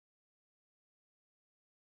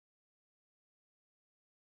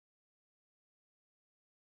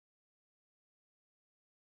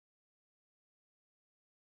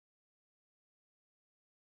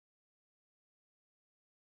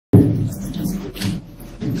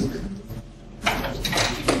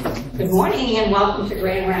Good morning and welcome to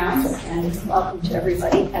Grand Rounds, and welcome to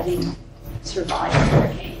everybody having survived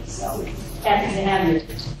hurricane. So happy to have you.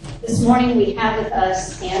 This morning we have with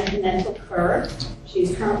us Ann Pimentel-Kerr.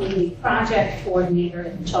 She's currently the project coordinator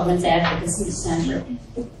at the Children's Advocacy Center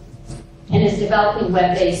and is developing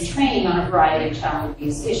web-based training on a variety of child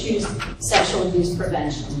abuse issues, sexual abuse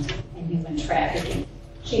prevention, and human trafficking.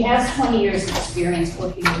 She has 20 years of experience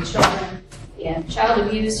working with children in child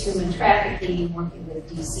abuse, human trafficking, working with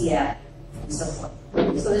DCF, and so forth.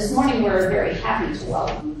 So this morning we're very happy to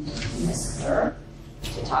welcome Ms. Kerr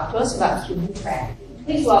to talk to us about human trafficking.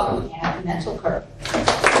 Please welcome Ann Pimentel-Kerr.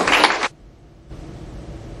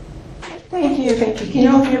 Thank you, thank you. Can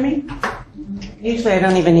you all hear me? Usually I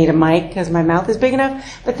don't even need a mic because my mouth is big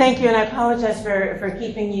enough, but thank you, and I apologize for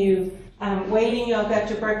keeping you waiting. You all got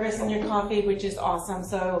your breakfast and your coffee, which is awesome,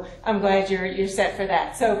 so I'm glad you're set for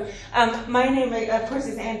that. So my name, of course,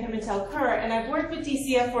 is Ann Pimentel-Kerr, and I've worked with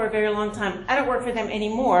DCF for a very long time. I don't work for them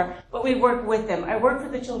anymore, but we work with them. I work for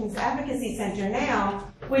the Children's Advocacy Center now,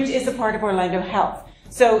 which is a part of Orlando Health.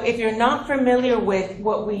 So if you're not familiar with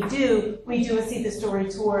what we do a See the Story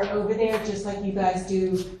tour over there, just like you guys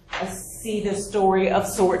do a See the Story of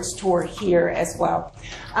Sorts tour here as well.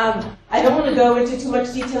 I don't want to go into too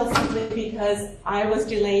much detail simply because I was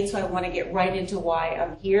delayed, so I want to get right into why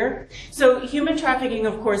I'm here. So human trafficking,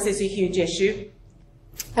 of course, is a huge issue.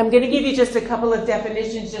 I'm going to give you just a couple of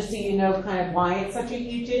definitions just so you know kind of why it's such a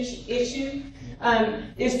huge issue.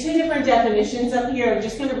 There's two different definitions up here. I'm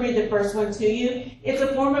just going to read the first one to you. It's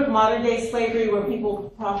a form of modern-day slavery where people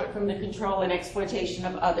profit from the control and exploitation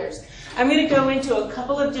of others. I'm going to go into a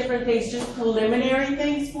couple of different things, just preliminary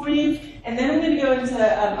things for you, and then I'm going to go into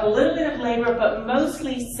a little bit of labor, but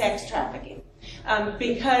mostly sex trafficking,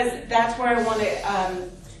 because that's where I want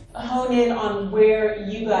to hone in on where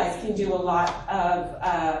you guys can do a lot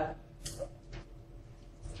of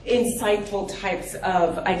insightful types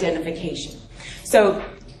of identification. So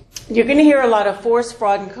you're going to hear a lot of force,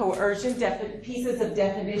 fraud, and coercion pieces of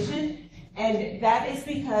definition, and that is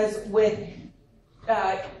because with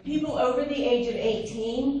people over the age of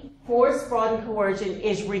 18, force, fraud, and coercion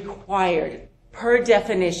is required per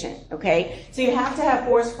definition, okay? So you have to have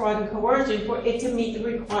force, fraud, and coercion for it to meet the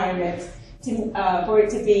requirements for it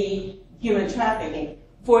to be human trafficking.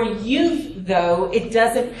 For youth, though, it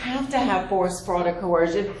doesn't have to have force, fraud, or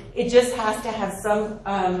coercion. It just has to have some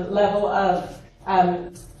level of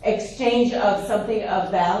exchange of something of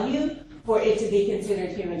value for it to be considered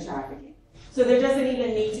human trafficking. So there doesn't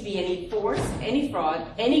even need to be any force, any fraud,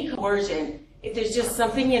 any coercion. If there's just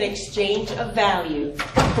something in exchange of value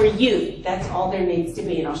for youth, that's all there needs to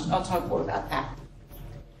be, and I'll talk more about that.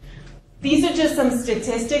 These are just some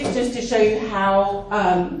statistics just to show you how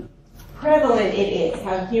prevalent it is,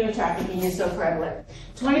 how human trafficking is so prevalent.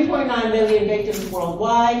 20.9 million victims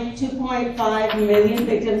worldwide, 2.5 million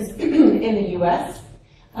victims in the U.S.,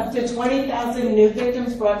 up to 20,000 new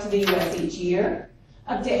victims brought to the U.S. each year,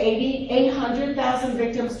 up to 800,000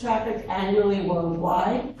 victims trafficked annually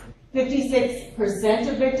worldwide, 56%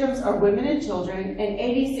 of victims are women and children, and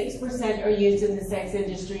 86% are used in the sex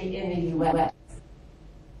industry in the U.S.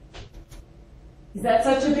 Is that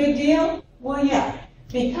such a big deal? Well, yeah.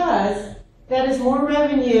 Because that is more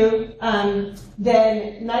revenue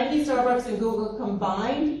than Nike, Starbucks, and Google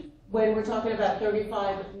combined when we're talking about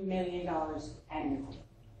 $35 million annually.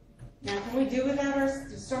 Now, can we do without our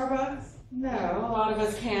Starbucks? No, a lot of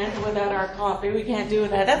us can't. Without our coffee, we can't do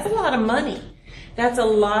that. That's a lot of money. That's a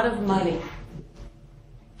lot of money.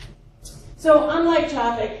 So unlike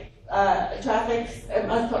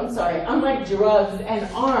unlike drugs and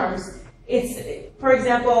arms, it's, for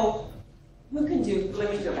example, who can do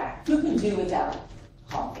without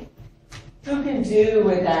coffee? Who can do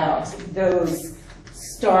without those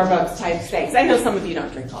Starbucks type things? I know some of you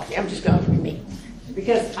don't drink coffee. I'm just going for me,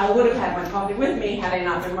 because I would have had my coffee with me had I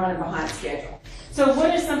not been running behind schedule. So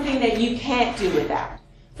what is something that you can't do without?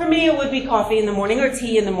 For me, it would be coffee in the morning or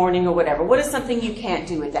tea in the morning or whatever. What is something you can't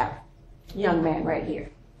do without? Young man right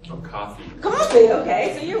here. Oh, coffee. Coffee,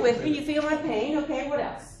 okay. So you're with me. You feel my pain. Okay, what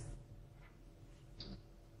else?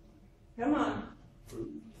 Come on.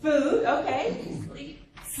 Food, okay.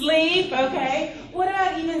 Sleep, okay. What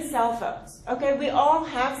about even cell phones? Okay, we all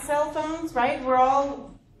have cell phones, right?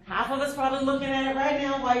 Half of us probably looking at it right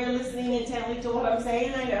now while you're listening intently to what I'm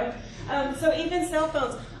saying, I know. So even cell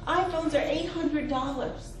phones. iPhones are $800,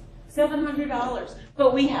 $700.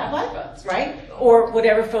 But we have iPhones, right? Or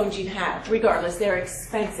whatever phones you have. Regardless, they're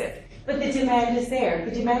expensive. But the demand is there. If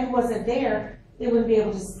the demand wasn't there, they wouldn't be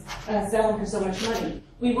able to sell them for so much money.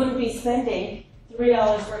 We wouldn't be spending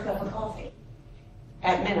 $3 for a cup of coffee,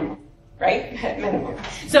 at minimum, right? At minimum.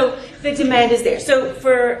 So the demand is there. So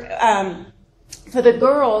for the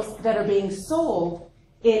girls that are being sold,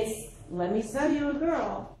 it's, let me sell you a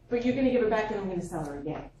girl, but you're going to give her back and I'm going to sell her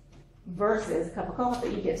again. Versus a cup of coffee,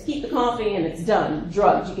 you get to keep the coffee and it's done.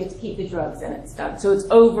 Drugs, you get to keep the drugs and it's done. So it's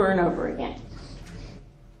over and over again.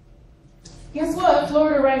 Guess what?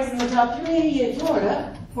 Florida ranks in the top 3 in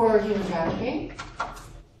Florida for human trafficking.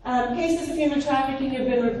 Cases of human trafficking have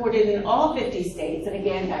been reported in all 50 states, and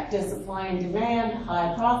again, back to supply and demand,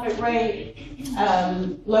 high profit rate,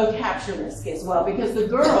 low capture risk as well, because the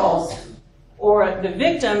girls or the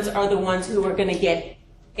victims are the ones who are going to get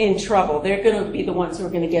in trouble. They're going to be the ones who are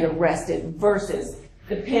going to get arrested versus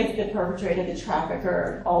the pimp, the perpetrator, the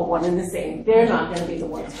trafficker, all one and the same. They're not going to be the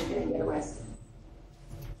ones who are going to get arrested,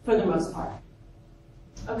 for the most part.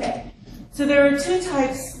 Okay, so there are 2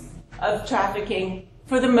 types of trafficking.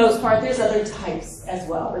 For the most part, there's other types as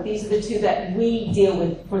well, but these are the 2 that we deal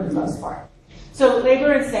with for the most part. So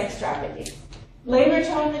labor and sex trafficking. Labor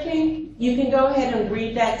trafficking, you can go ahead and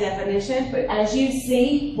read that definition, but as you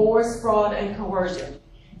see, force, fraud, and coercion.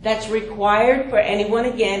 That's required for anyone,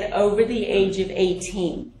 again, over the age of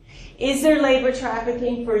 18. Is there labor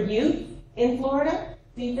trafficking for youth in Florida,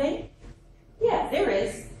 do you think? Yeah, there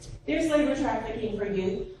is. There's labor trafficking for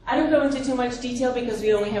youth. I don't go into too much detail because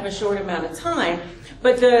we only have a short amount of time,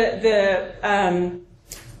 but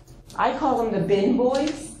I call them the bin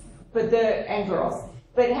boys, and girls.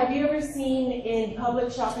 But have you ever seen in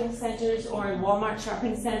public shopping centers or in Walmart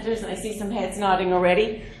shopping centers, and I see some heads nodding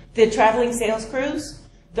already, the traveling sales crews?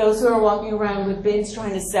 Those who are walking around with bins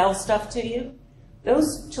trying to sell stuff to you?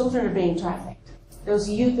 Those children are being trafficked. Those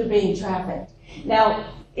youth are being trafficked.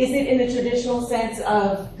 Now, is it in the traditional sense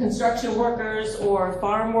of construction workers or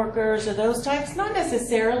farm workers or those types? Not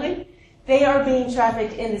necessarily. They are being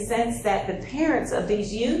trafficked in the sense that the parents of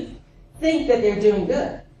these youth think that they're doing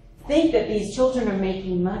good, think that these children are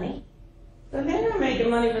making money. But they're not making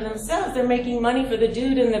money for themselves. They're making money for the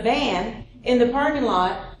dude in the van in the parking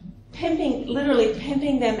lot, literally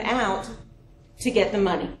pimping them out to get the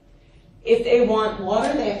money. If they want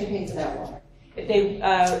water, they have to pay for that water. If they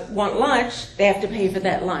want lunch, they have to pay for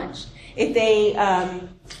that lunch. If they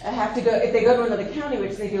if they go to another county,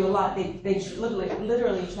 which they do a lot, they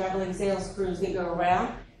literally traveling sales crews, they go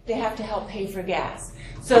around, they have to help pay for gas.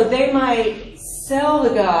 So they might sell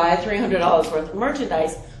the guy $300 worth of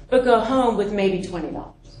merchandise, but go home with maybe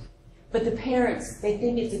 $20. But the parents, they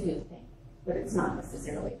think it's a good thing, but it's not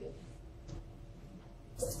necessarily good.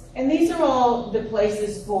 And these are all the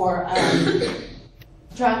places for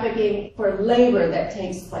trafficking for labor that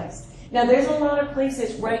takes place. Now, there's a lot of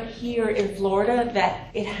places right here in Florida that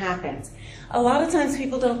it happens. A lot of times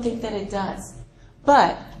people don't think that it does.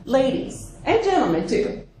 But ladies, and gentlemen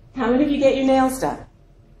too, how many of you get your nails done?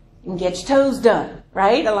 You can get your toes done,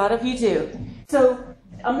 right? A lot of you do. So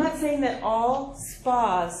I'm not saying that all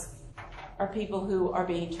spas are people who are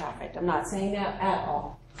being trafficked. I'm not saying that at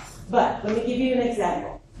all. But let me give you an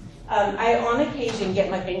example. I, on occasion, get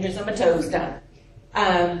my fingers and my toes done.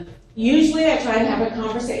 Usually I try and have a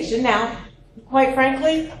conversation. Now, quite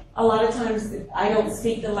frankly, a lot of times I don't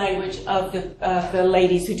speak the language of the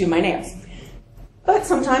ladies who do my nails. But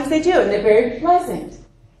sometimes they do, and they're very pleasant.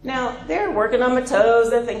 Now, they're working on my toes.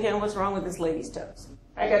 They're thinking, what's wrong with this lady's toes?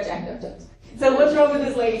 I got jacked up toes. So what's wrong with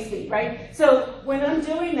this lady's feet, right? So when I'm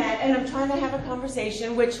doing that and I'm trying to have a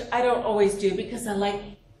conversation, which I don't always do because I like,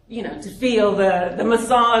 to feel the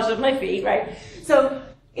massage of my feet, right? So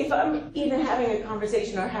if I'm either having a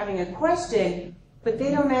conversation or having a question, but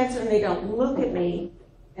they don't answer and they don't look at me,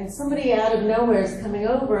 and somebody out of nowhere is coming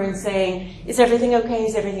over and saying, is everything okay?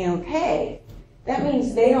 Is everything okay? That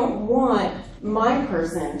means they don't want my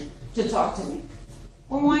person to talk to me.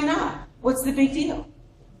 Well, why not? What's the big deal?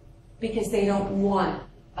 Because they don't want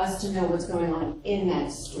us to know what's going on in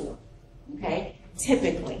that store, okay?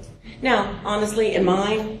 Typically. Now, honestly, in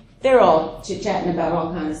mine, they're all chit-chatting about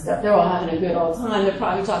all kinds of stuff. They're all having a good old time. They're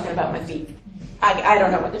probably talking about my feet. I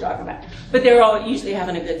don't know what they're talking about. But they're all usually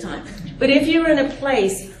having a good time. But if you're in a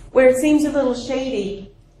place where it seems a little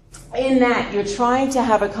shady in that you're trying to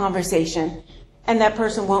have a conversation and that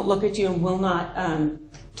person won't look at you and will not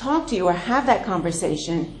talk to you or have that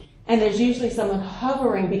conversation, and there's usually someone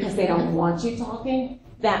hovering because they don't want you talking,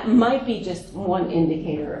 that might be just one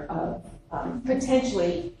indicator of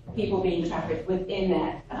potentially people being trafficked within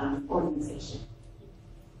that organization.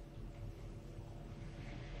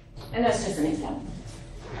 And that's just an example.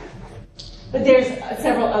 But there's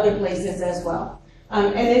several other places as well.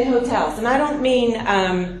 And in hotels. And I don't mean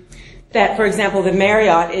that, for example, the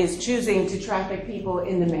Marriott is choosing to traffic people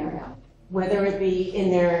in the Marriott, whether it be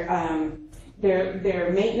in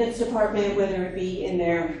their maintenance department, whether it be in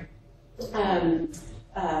their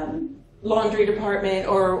laundry department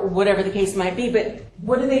or whatever the case might be. But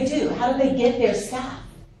what do? How do they get their staff?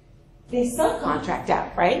 They subcontract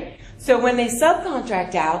out, right? So when they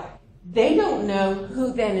subcontract out, they don't know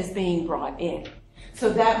who then is being brought in.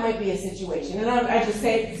 So that might be a situation. And I just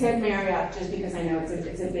said Marriott just because I know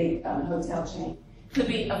it's a big hotel chain. Could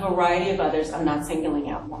be a variety of others. I'm not singling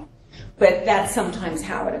out one. But that's sometimes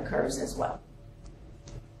how it occurs as well.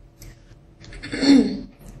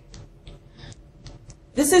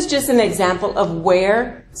 This is just an example of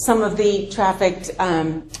where some of the trafficked,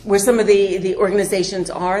 where some of the organizations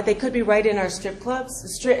are. They could be right in our strip clubs.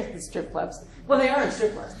 Strip clubs. Well, they are in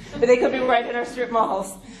strip clubs, but they could be right in our strip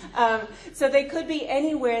malls. So they could be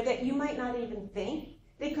anywhere that you might not even think.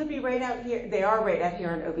 They could be right out here. They are right out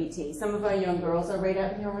here on OBT. Some of our young girls are right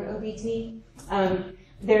out here on OBT.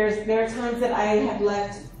 There are times that I have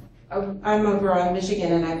left. I'm over on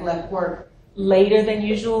Michigan, and I've left work later than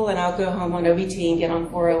usual, and I'll go home on OBT and get on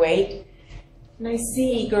 408. And I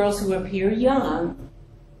see girls who appear young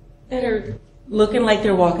that are looking like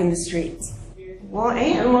they're walking the streets. Well,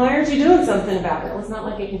 Ann, why aren't you doing something about it? Well, it's not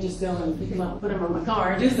like I can just go and pick them up and put them on my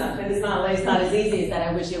car and do something. It's not as easy as that.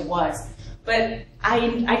 I wish it was. But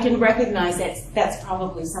I can recognize that that's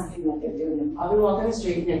probably something that they're doing. They're probably walking the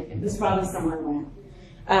street, and there's probably somewhere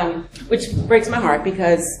around. Which breaks my heart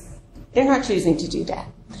because they're not choosing to do that.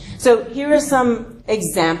 So here are some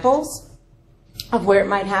examples of where it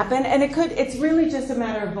might happen, and it's really just a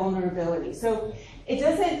matter of vulnerability. So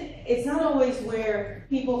it's not always where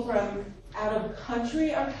people from out of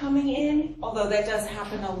country are coming in, although that does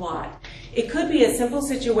happen a lot. It could be a simple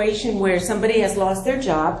situation where somebody has lost their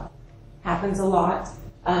job, happens a lot,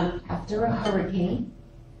 after a hurricane.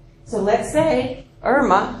 So let's say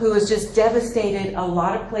Irma, who has just devastated a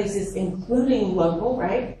lot of places, including local,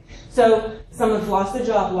 right? So someone's lost their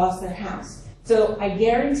job, lost their house. So I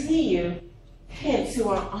guarantee you, kids who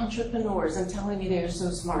are entrepreneurs, I'm telling you, they're so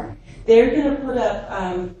smart. They're going to put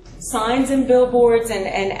up signs and billboards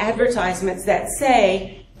and advertisements that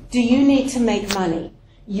say, do you need to make money?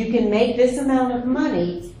 You can make this amount of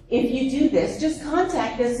money if you do this. Just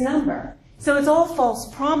contact this number. So it's all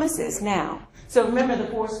false promises now. So remember the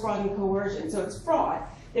force, fraud, and coercion. So it's fraud.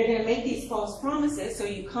 They're going to make these false promises, so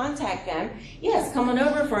you contact them. Yes, come on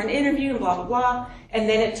over for an interview and blah, blah, blah. And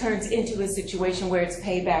then it turns into a situation where it's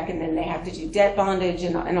payback, and then they have to do debt bondage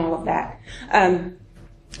and all of that.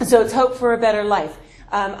 So it's hope for a better life.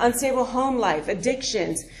 Unstable home life,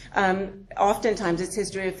 addictions. Oftentimes it's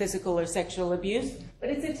history of physical or sexual abuse, but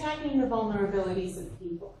it's attacking the vulnerabilities of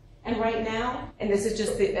people. And right now, and this is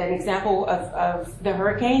just an example of the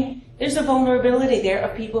hurricane, there's a vulnerability there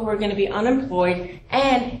of people who are going to be unemployed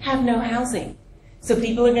and have no housing. So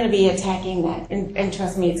people are going to be attacking that, and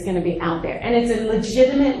trust me, it's going to be out there. And it's a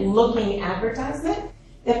legitimate looking advertisement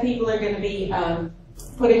that people are going to be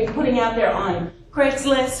putting out there on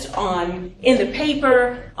Craigslist, in the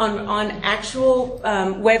paper, on actual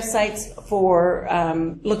websites for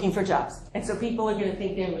looking for jobs. And so people are going to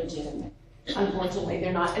think they're legitimate. Unfortunately,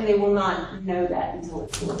 they're not, and they will not know that until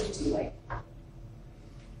it's a little bit too late.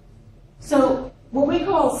 So what we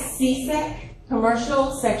call CSEC,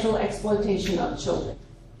 commercial sexual exploitation of children.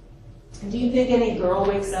 Do you think any girl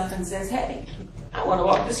wakes up and says, hey, I want to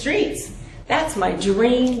walk the streets. That's my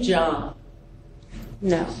dream job.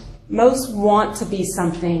 No. Most want to be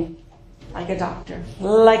something like a doctor,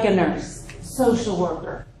 like a nurse, social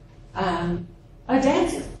worker, a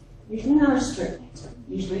dancer. Usually not a strip dancer.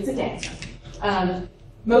 Usually it's a dancer.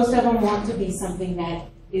 Most of them want to be something that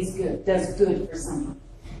is good, does good for someone.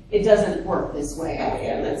 It doesn't work this way. Oh,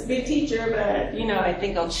 yeah, let's be a teacher, but I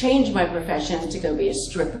think I'll change my profession to go be a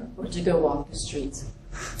stripper or to go walk the streets.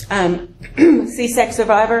 C-sex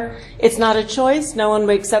survivor, it's not a choice. No one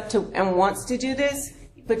wakes up to and wants to do this,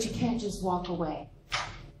 but you can't just walk away.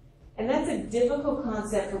 And that's a difficult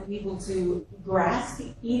concept for people to grasp,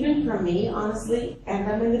 even for me, honestly,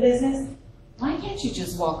 and I'm in the business. Why can't you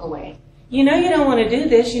just walk away? You know you don't want to do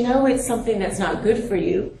this. You know it's something that's not good for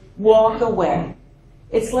you. Walk away.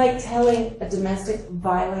 It's like telling a domestic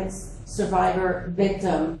violence survivor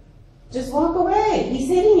victim, just walk away. He's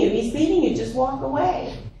hitting you. He's beating you. Just walk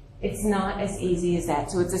away. It's not as easy as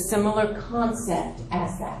that. So it's a similar concept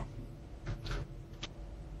as that.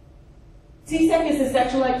 C-sex is a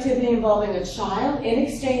sexual activity involving a child in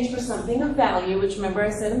exchange for something of value, which remember I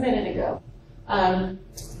said a minute ago.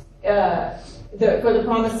 For the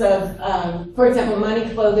promise of, for example, money,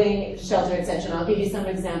 clothing, shelter, etc. I'll give you some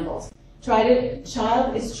examples.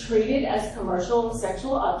 Child is treated as commercial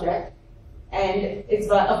sexual object, and it's,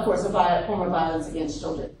 of course, a form of violence against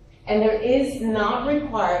children. And there is not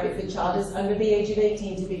required, if the child is under the age of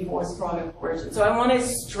 18, to be forced, fraud, or coercion. So I want to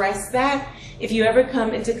stress that if you ever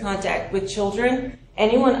come into contact with children,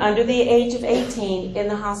 anyone under the age of 18 in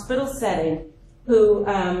the hospital setting who,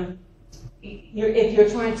 if you're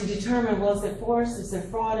trying to determine, well, is there force, is there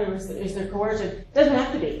fraud, or is there coercion, it doesn't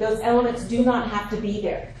have to be. Those elements do not have to be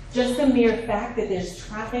there. Just the mere fact that there's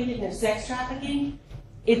trafficking, there's sex trafficking,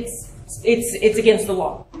 it's against the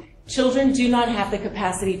law. Children do not have the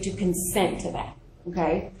capacity to consent to that,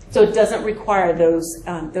 okay? So it doesn't require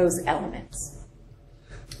those elements.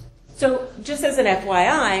 So just as an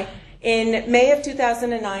FYI, in May of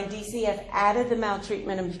 2009, DCF added the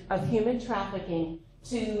maltreatment of human trafficking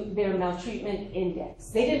to their maltreatment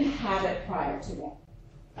index. They didn't have it prior to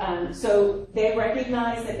that. So they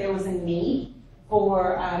recognized that there was a need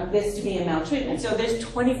for this to be a maltreatment. So there's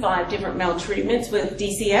 25 different maltreatments with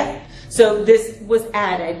DCF. So this was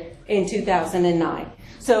added in 2009.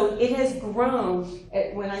 So it has grown,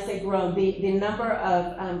 when I say grown, the number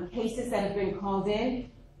of cases that have been called in,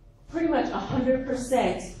 pretty much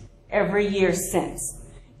 100% every year since.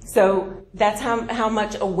 So that's how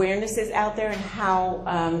much awareness is out there and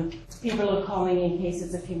how people are calling in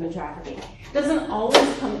cases of human trafficking. It doesn't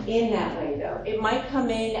always come in that way, though. It might come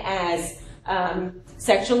in as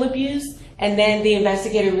sexual abuse, and then the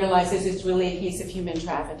investigator realizes it's really a case of human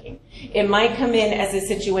trafficking. It might come in as a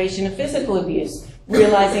situation of physical abuse,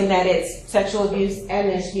 realizing that it's sexual abuse and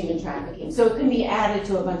there's human trafficking. So it can be added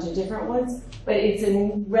to a bunch of different ones, but it's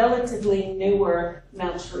a relatively newer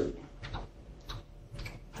maltreatment.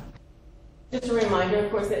 Just a reminder,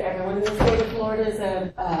 of course, that everyone in the state of Florida is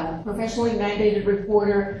a professionally mandated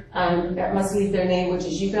reporter that must leave their name, which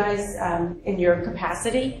is you guys in your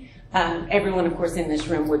capacity. Everyone, of course, in this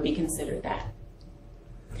room would be considered that.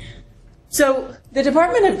 So the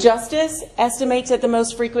Department of Justice estimates that the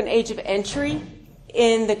most frequent age of entry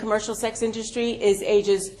in the commercial sex industry is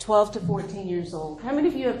ages 12 to 14 years old. How many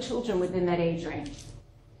of you have children within that age range?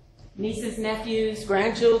 Nieces, nephews,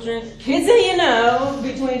 grandchildren, kids that you know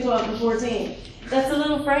between 12 and 14. That's a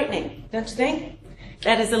little frightening, don't you think?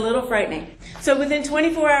 That is a little frightening. So within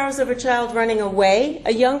 24 hours of a child running away,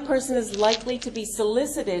 a young person is likely to be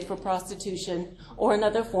solicited for prostitution or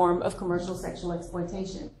another form of commercial sexual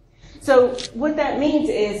exploitation. So what that means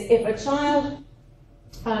is if a child,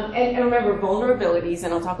 and remember vulnerabilities,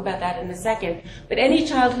 and I'll talk about that in a second, but any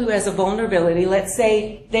child who has a vulnerability, let's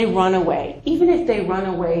say they run away, even if they run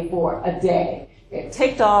away for a day, they're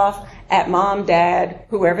ticked off at mom, dad,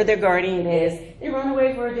 whoever their guardian is, they run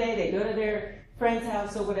away for a day, they go to their friend's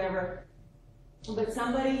house or whatever, but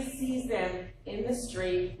somebody sees them in the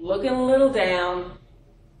street looking a little down,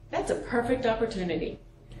 that's a perfect opportunity.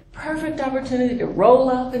 Perfect opportunity to roll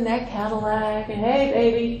up in that Cadillac and, hey,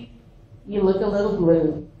 baby, you look a little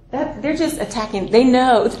blue. They're just attacking. They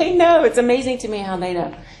know. It's amazing to me how they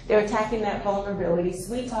know. They're attacking that vulnerability.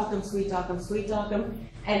 Sweet talk them, sweet talk them, sweet talk them.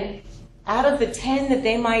 And out of the 10 that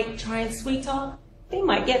they might try and sweet talk, they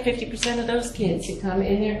might get 50% of those kids to come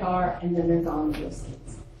in their car, and then they're gone with those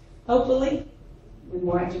kids. Hopefully, with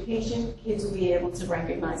more education, kids will be able to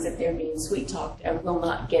recognize that they're being sweet-talked and will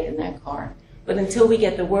not get in that car. But until we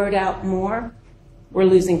get the word out more, we're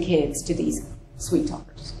losing kids to these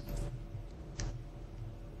sweet-talkers.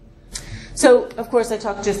 So, of course, I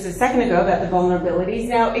talked just a second ago about the vulnerabilities.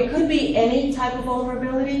 Now, it could be any type of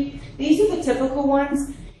vulnerability. These are the typical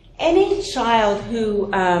ones. Any child who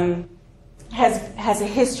has a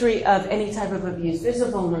history of any type of abuse, there's a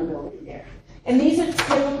vulnerability there. And these are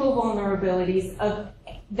typical vulnerabilities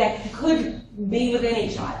that could be with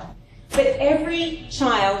any child. But every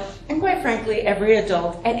child, and quite frankly, every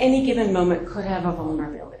adult, at any given moment could have a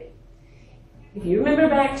vulnerability. If you remember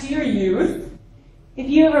back to your youth, if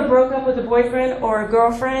you ever broke up with a boyfriend or a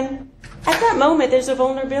girlfriend, at that moment there's a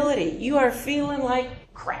vulnerability. You are feeling like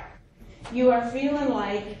crap. You are feeling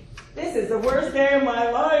like, this is the worst day of my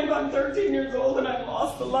life. I'm 13 years old and I've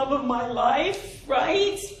lost the love of my life,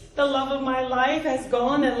 right? The love of my life has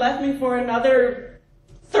gone and left me for another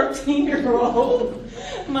 13-year-old.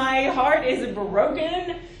 My heart is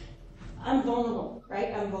broken. I'm vulnerable,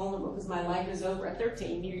 right? I'm vulnerable because my life is over at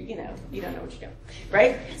 13. You know, you don't know what you're doing,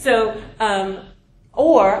 right? So,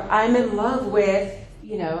 or I'm in love with,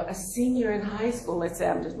 a senior in high school. Let's say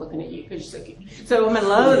I'm just looking at you because you're so cute. So I'm in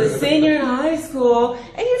love with a senior in high school,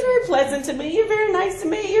 and you're very pleasant to me. You're very nice to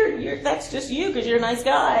me. That's just you because you're a nice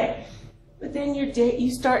guy. But then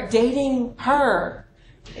you start dating her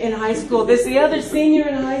in high school. There's the other senior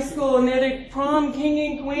in high school, and they're the prom king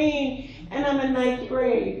and queen, and I'm in 9th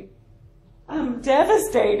grade. I'm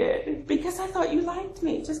devastated because I thought you liked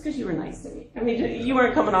me just because you were nice to me. I mean, you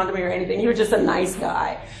weren't coming on to me or anything. You were just a nice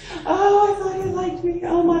guy. Oh, I thought you liked me.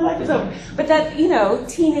 Oh, my life is over. But that, you know,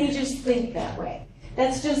 teenagers think that way.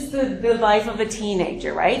 That's just the life of a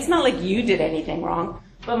teenager, right? It's not like you did anything wrong,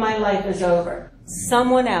 but my life is over.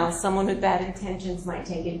 Someone else, someone with bad intentions might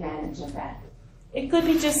take advantage of that. It could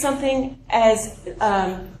be just something as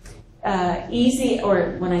easy,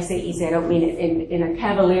 or when I say easy, I don't mean it in a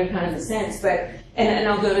cavalier kind of a sense, but, and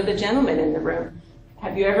I'll go to the gentleman in the room.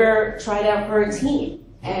 Have you ever tried out for a team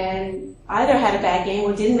and either had a bad game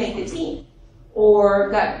or didn't make the team, or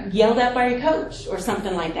got yelled at by your coach or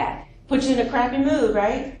something like that? Puts you in a crappy mood,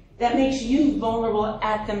 right? That makes you vulnerable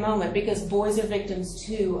at the moment, because boys are victims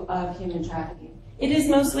too of human trafficking. It is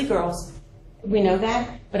mostly girls. We know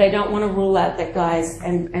that, but I don't want to rule out that guys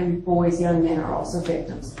and boys, young men, are also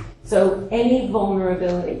victims. So any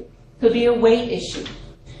vulnerability could be a weight issue.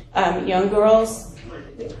 Young girls,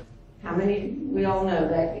 how many, we all know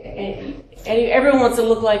that everyone wants to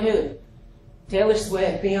look like who? Taylor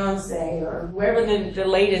Swift, Beyonce, or whoever the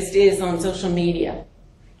latest is on social media.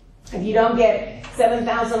 If you don't get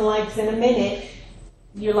 7,000 likes in a minute,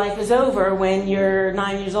 your life is over when you're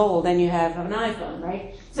 9 years old and you have an iPhone,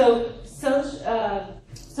 right? So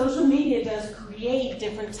social media does create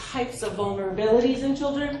different types of vulnerabilities in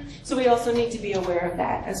children, so we also need to be aware of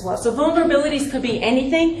that as well. So vulnerabilities could be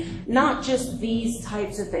anything, not just these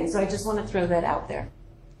types of things. So I just want to throw that out there.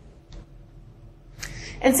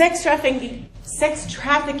 And sex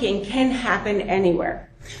trafficking can happen anywhere.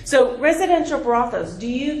 So residential brothels, do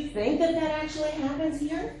you think that actually happens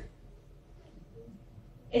here?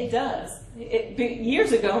 It does.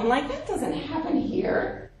 Years ago, I'm like, that doesn't happen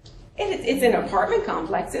here. It's in apartment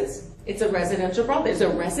complexes. It's a residential brothel. It's a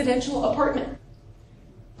residential apartment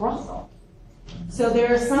brothel. So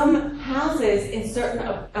there are some houses in certain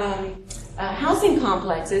housing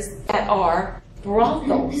complexes that are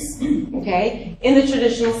brothels, okay, in the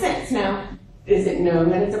traditional sense. Now, is it known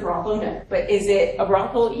that it's a brothel? No. But is it a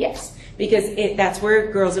brothel? Yes. Because that's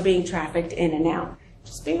where girls are being trafficked in and out.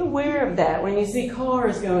 Just be aware of that when you see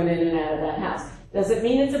cars going in and out of that house. Does it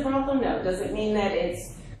mean it's a brothel? No. Does it mean that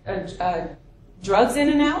it's drugs in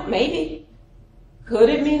and out? Maybe. Could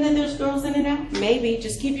it mean that there's girls in and out? Maybe.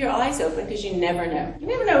 Just keep your eyes open, because you never know. You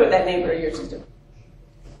never know what that neighbor of yours is doing.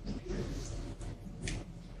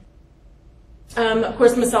 Of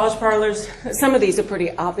course, massage parlors, some of these are pretty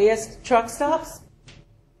obvious. Truck stops.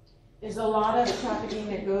 There's a lot of trafficking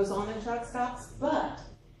that goes on in truck stops, but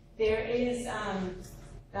there is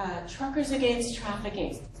Truckers Against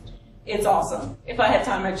Trafficking. It's awesome. If I had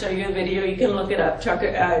time, I'd show you a video. You can look it up.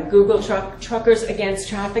 Google Truckers Against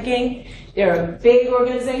Trafficking. They're a big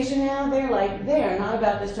organization now. They're not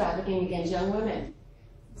about this trafficking against young women.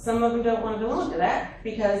 Some of them don't want to belong to that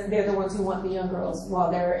because they're the ones who want the young girls while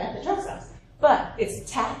they're at the truck stops. But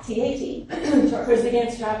it's TAT, T-A-T, Truckers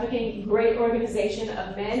Against Trafficking, great organization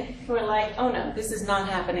of men who are like, oh no, this is not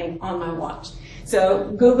happening on my watch.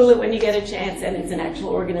 So Google it when you get a chance, and it's an actual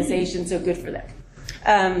organization, so good for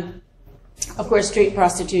them. Of course, street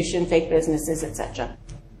prostitution, fake businesses, etc.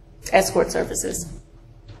 Escort services.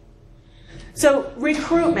 So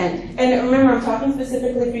recruitment, and remember I'm talking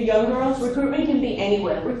specifically for young girls, recruitment can be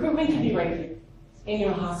anywhere. Recruitment can be right here, in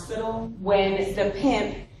your hospital, when the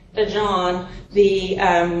pimp, the John, the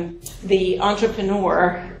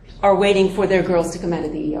entrepreneur are waiting for their girls to come out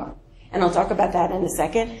of the ER. And I'll talk about that in a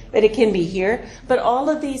second, but it can be here. But all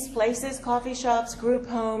of these places, coffee shops, group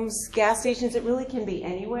homes, gas stations, it really can be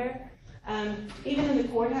anywhere. Even in the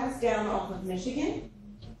courthouse down off of Michigan,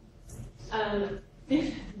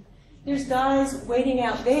 there's guys waiting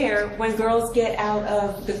out there when girls get out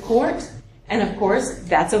of the court. And of course,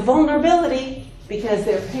 that's a vulnerability, because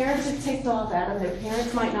their parents are ticked off at them. Their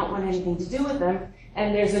parents might not want anything to do with them.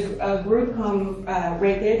 And there's a group home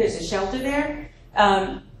right there. There's a shelter there.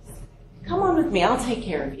 Come on with me. I'll take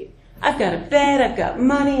care of you. I've got a bed. I've got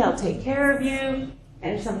money. I'll take care of you.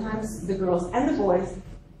 And sometimes the girls and the boys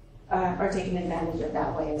are taken advantage of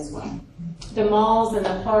that way as well. The malls and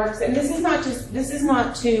the parks. And this is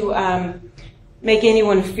not to make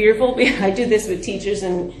anyone fearful. I do this with teachers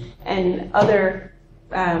and other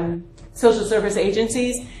social service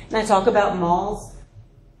agencies, and I talk about malls.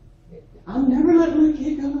 I'll never let my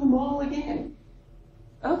kid go to the mall again.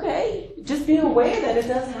 Okay, just be aware that it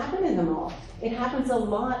does happen in the mall. It happens a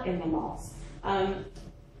lot in the malls.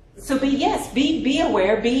 So be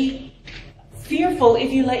aware, be fearful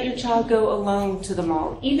if you let your child go alone to the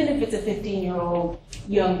mall, even if it's a 15-year-old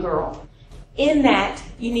young girl. In that,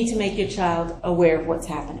 you need to make your child aware of what's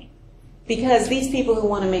happening. Because these people who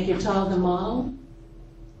want to make your child a model,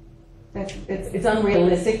 It's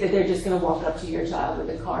unrealistic that they're just going to walk up to your child with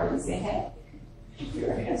a card and say, hey,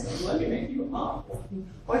 you're handsome, let me make you a model.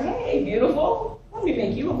 Or hey, beautiful, let me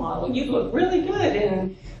make you a model. You look really good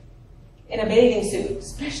in a bathing suit,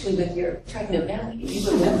 especially with your pregnant belly.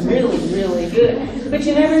 You look really, really good. But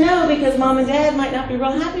you never know, because mom and dad might not be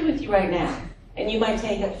real happy with you right now. And you might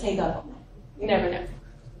take up on that. You never know.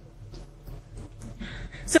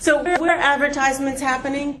 So where are advertisements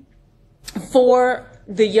happening for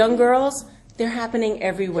the young girls? They're happening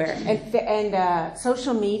everywhere. And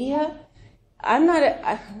social media, I'm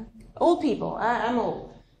not old people. I'm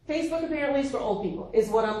old. Facebook apparently is for old people, is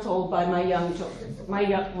what I'm told by my young children.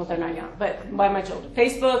 Well, they're not young, but by my children.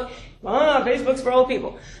 Facebook's for old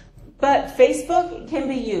people. But Facebook can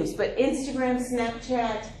be used. But Instagram,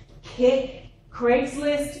 Snapchat, Kik,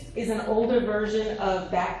 Craigslist is an older version of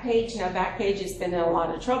Backpage. Now, Backpage has been in a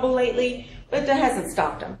lot of trouble lately, but that hasn't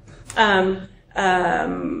stopped them.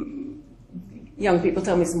 Young people,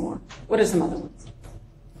 tell me some more. What are some other ones?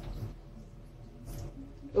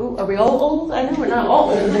 Ooh, are we all old? I know we're not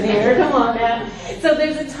all old in here. Come on now. So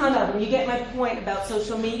there's a ton of them. You get my point about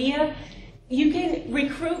social media. You can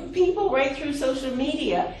recruit people right through social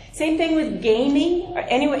media. Same thing with gaming.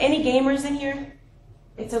 Any gamers in here?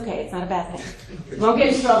 It's okay. It's not a bad thing. You won't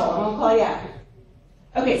get in trouble. I won't call you out.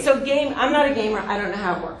 Okay, so I'm not a gamer. I don't know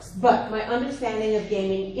how it works. But my understanding of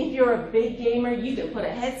gaming, if you're a big gamer, you can put a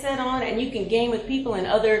headset on and you can game with people in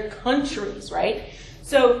other countries, right?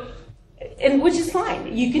 So, and which is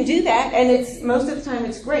fine. You can do that, and most of the time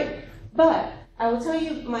it's great. But I will tell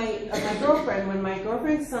you, my girlfriend, when my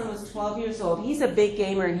girlfriend's son was 12 years old, he's a big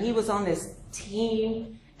gamer, and he was on this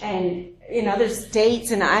team and in other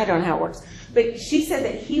states, and I don't know how it works. But she said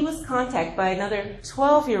that he was contacted by another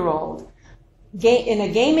 12-year-old in a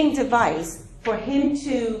gaming device for him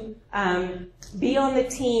to be on the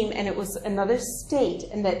team, and it was another state,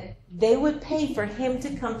 and that they would pay for him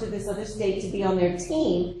to come to this other state to be on their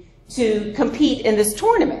team to compete in this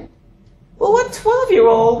tournament. Well, what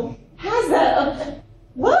 12-year-old has that?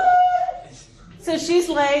 What? So she's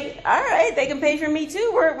like, all right, they can pay for me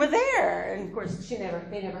too. We're there. And of course, they never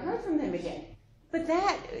heard from them again. But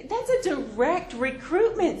that's a direct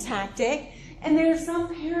recruitment tactic. And there are some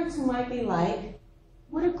parents who might be like,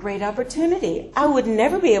 what a great opportunity. I would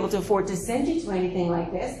never be able to afford to send you to anything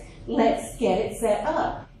like this. Let's get it set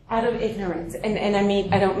up out of ignorance. And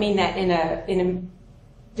I don't mean that in a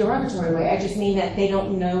derogatory way. I just mean that they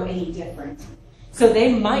don't know any different. So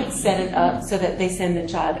they might set it up so that they send the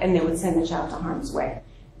child, and they would send the child to harm's way.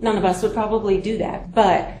 None of us would probably do that,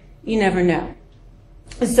 but you never know.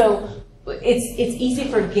 So it's easy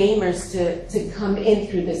for gamers to come in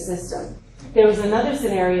through the system. There was another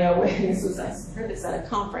scenario where I heard this at a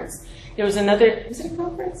conference. There was another, was it a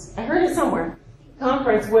conference? I heard it somewhere.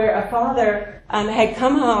 Conference where a father had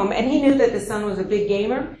come home, and he knew that the son was a big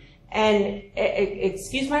gamer. And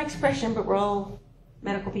excuse my expression, but we're all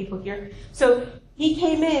medical people here. So he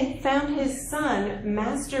came in, found his son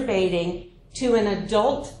masturbating to an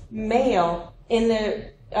adult male in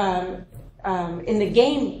the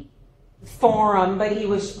game forum, but he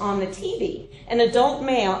was on the TV. An adult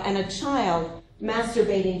male and a child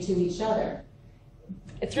masturbating to each other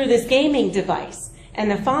through this gaming device. And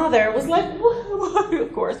the father was like,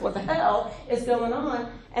 of course, what the hell is going on?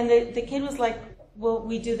 And the kid was like, well,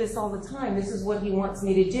 we do this all the time. This is what he wants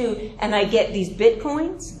me to do. And I get these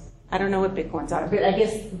bitcoins. I don't know what bitcoins are, but I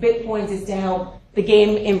guess bitcoins is to help the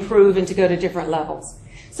game improve and to go to different levels.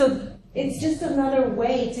 So it's just another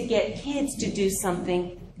way to get kids to do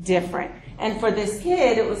something different. And for this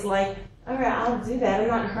kid, it was like, all right, I'll do that. I'm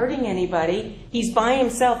not hurting anybody. He's by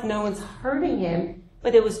himself. No one's hurting him.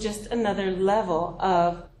 But it was just another level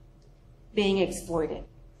of being exploited.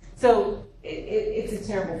 So it's a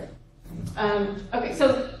terrible thing. Okay,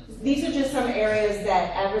 so these are just some areas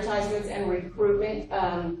that advertisements and recruitment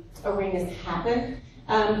arenas happen.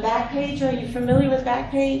 Backpage, are you familiar with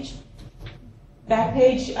Backpage?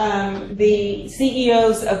 Backpage, the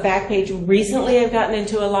CEOs of Backpage recently have gotten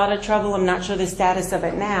into a lot of trouble. I'm not sure the status of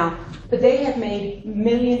it now, but they have made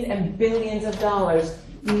millions and billions of dollars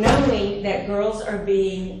knowing that girls are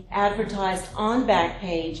being advertised on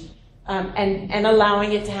Backpage and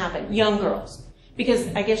allowing it to happen, young girls.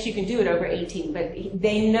 Because I guess you can do it over 18, but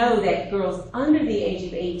they know that girls under the age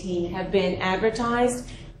of 18 have been advertised,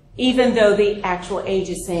 even though the actual age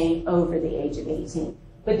is saying over the age of 18.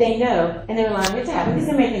 But they know, and they're allowing it to happen because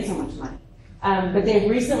they're making so much money. But they've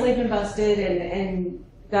recently been busted and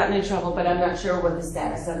gotten in trouble, but I'm not sure what the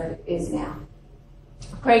status of it is now.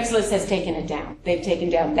 Craigslist has taken it down. They've taken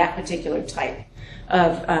down that particular type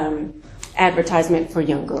of advertisement for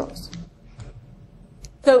young girls.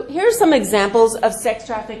 So here are some examples of sex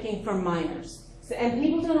trafficking for minors. And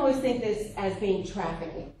people don't always think this as being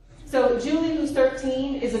trafficking. So Julie, who's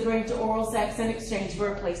 13, is agreeing to oral sex in exchange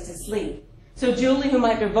for a place to sleep. So Julie, who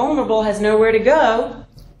might be vulnerable, has nowhere to go.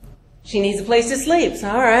 She needs a place to sleep. So,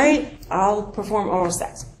 all right, I'll perform oral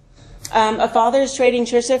sex. A father is trading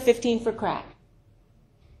Trisha 15 for crack.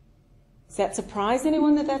 Does that surprise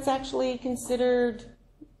anyone that that's actually considered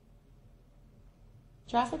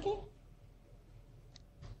trafficking?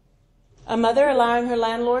 A mother allowing her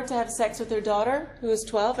landlord to have sex with her daughter, who is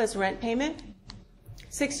 12, as rent payment.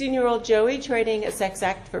 16-year-old Joey trading a sex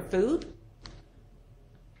act for food.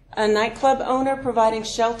 A nightclub owner providing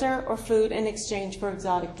shelter or food in exchange for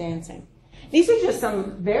exotic dancing. These are just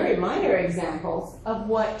some very minor examples of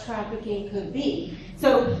what trafficking could be.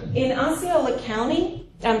 So in Osceola County,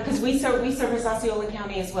 because we service Osceola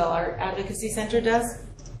County as well, our advocacy center does,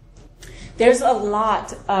 there's a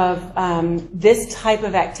lot of this type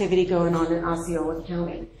of activity going on in Osceola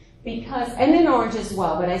County. And in Orange as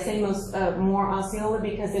well, but I say more Osceola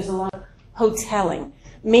because there's a lot of hoteling,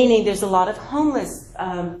 meaning there's a lot of homeless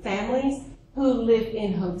families who live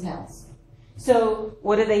in hotels. So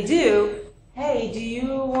what do? Hey, do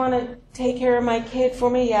you want to take care of my kid for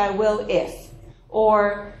me? Yeah, I will if.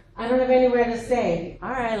 Or, I don't have anywhere to stay. All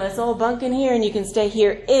right, let's all bunk in here and you can stay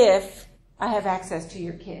here if I have access to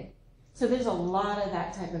your kid. So there's a lot of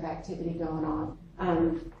that type of activity going on.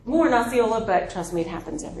 More in Osceola, but trust me, it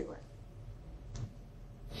happens everywhere.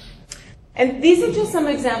 And these are just some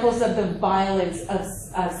examples of the violence of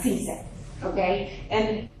CSEC, okay?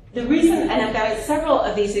 And the reason, and I've got several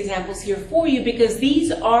of these examples here for you because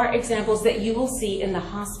these are examples that you will see in the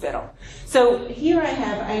hospital. So here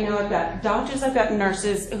I know I've got doctors, I've got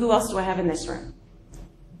nurses. Who else do I have in this room?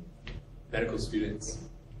 Medical students.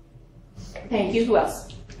 Thank you. Who else?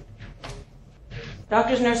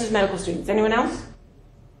 Doctors, nurses, medical students. Anyone else?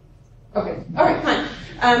 Okay. All right, fine.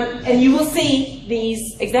 And you will see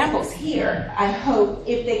these examples here, I hope,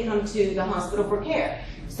 if they come to the hospital for care.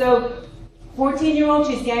 So 14-year-old,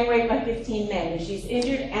 she's gang raped by 15 men, and she's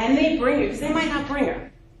injured, and they bring her, because they might not bring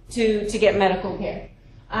her to get medical care.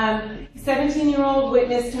 17-year-old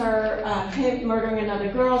witnessed her pimp murdering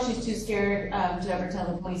another girl. She's too scared to ever tell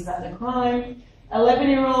the police about the crime.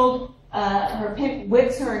 11-year-old, her pimp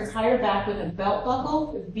whips her entire back with a belt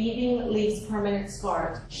buckle. The beating leaves permanent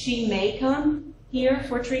scars. She may come here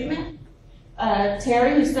for treatment.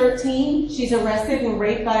 Terry, who's 13, she's arrested and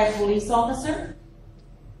raped by a police officer.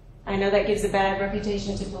 I know that gives a bad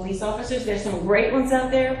reputation to police officers. There's some great ones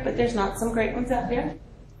out there, but there's not some great ones out there.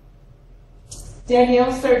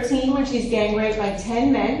 Danielle's 13 when she's gang raped by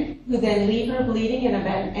 10 men who then leave her bleeding in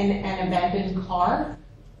an abandoned car.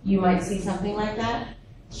 You might see something like that.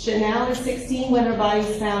 Chanel is 16 when her body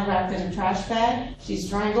is found wrapped in a trash bag. She's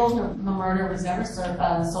strangled. Her murder was never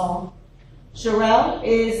solved. Sherelle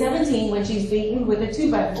is 17 when she's beaten with a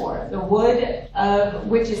 2x4, the wood of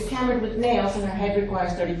which is hammered with nails, and her head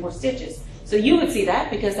requires 34 stitches. So you would see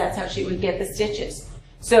that because that's how she would get the stitches.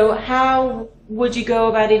 So how would you go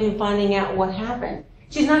about even finding out what happened?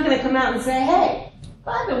 She's not going to come out and say, hey,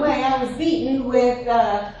 by the way, I was beaten with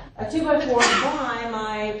a 2x4 by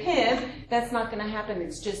my pimp. That's not going to happen.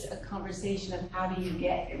 It's just a conversation of how do you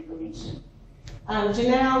get information.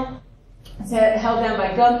 Janelle is held down by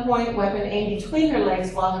gunpoint, weapon aimed between her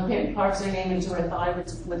legs while her pimp carves her name into her thigh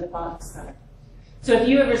with a box cutter. So if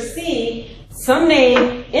you ever see some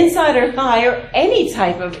name inside her thigh or any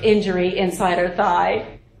type of injury inside her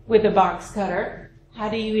thigh with a box cutter, how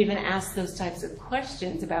do you even ask those types of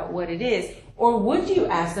questions about what it is? Or would you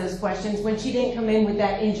ask those questions when she didn't come in with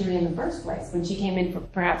that injury in the first place, when she came in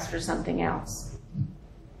perhaps for something else?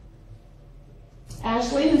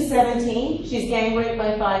 Ashley, who's 17, she's gang raped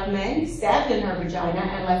by 5 men, stabbed in her vagina,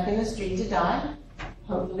 and left in the street to die.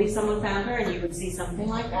 Hopefully someone found her and you would see something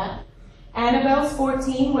like that. Annabelle's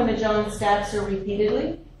 14 when a John stabs her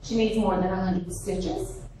repeatedly. She needs more than 100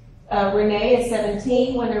 stitches. Renee is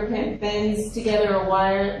 17 when her pimp bends together a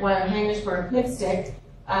wire hangers for a pimp stick,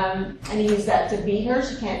 and he used that to beat her.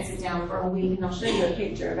 She can't sit down for a week, and I'll show you a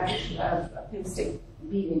picture of a pimp stick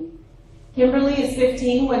beating. Kimberly is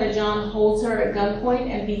 15 when a John holds her at gunpoint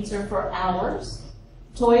and beats her for hours.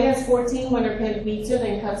 Toya is 14 when her pimp beats her,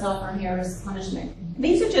 then cuts off her hair as punishment.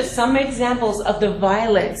 These are just some examples of the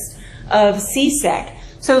violence of CSEC.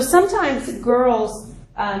 So sometimes girls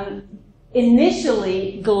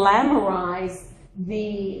initially glamorize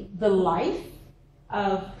the life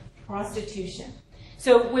of prostitution.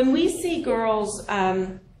 So when we see girls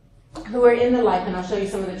who are in the life, and I'll show you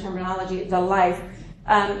some of the terminology, the life,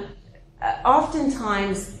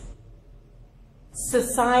 oftentimes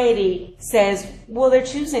society says, well, they're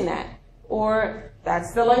choosing that, or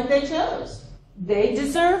That's the life they chose. They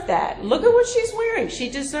deserve that. Look at what she's wearing. She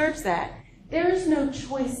deserves that. There is no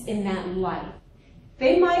choice in that life.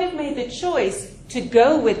 They might have made the choice to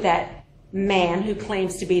go with that man who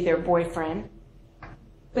claims to be their boyfriend,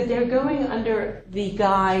 but they're going under the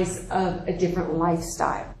guise of a different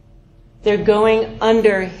lifestyle. They're going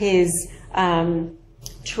under his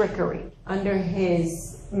trickery, under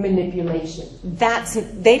his manipulation.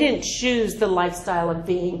 They didn't choose the lifestyle of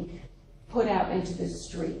being put out into the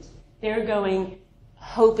street. They're going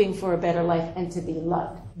hoping for a better life and to be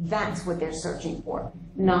loved. That's what they're searching for,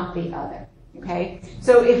 not the other. Okay?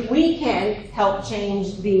 So if we can help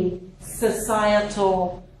change the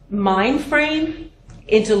societal mind frame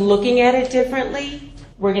into looking at it differently,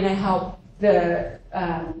 we're going to help the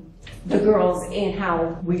girls in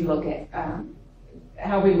how we look at them.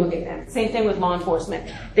 Same thing with law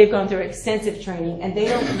enforcement. They've gone through extensive training, and they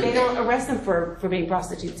don't arrest them for being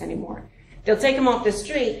prostitutes anymore. They'll take them off the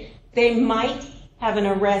street. They might have an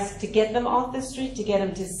arrest to get them off the street, to get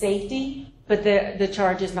them to safety, but the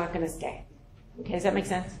charge is not going to stay. Okay, does that make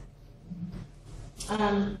sense?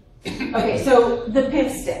 Okay, so the pimp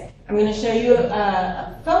stick. I'm going to show you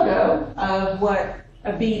a photo of what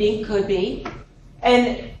a beating could be.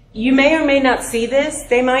 And you may or may not see this.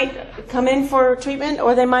 They might come in for treatment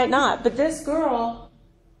or they might not. But this girl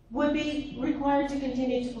would be required to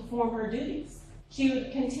continue to perform her duties. She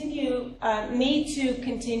would need to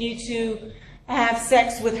continue to have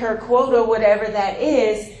sex with her quota, whatever that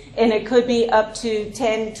is, and it could be up to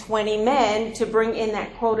 10, 20 men to bring in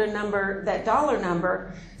that quota number, that dollar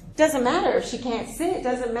number. Doesn't matter if she can't sit.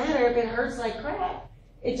 Doesn't matter if it hurts like crap.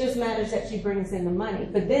 It just matters that she brings in the money.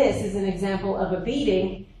 But this is an example of a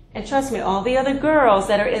beating. And trust me, all the other girls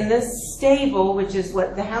that are in this stable, which is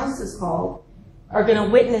what the house is called, are going to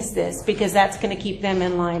witness this because that's going to keep them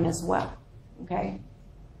in line as well. Okay?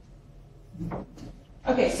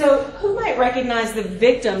 Okay, so who might recognize the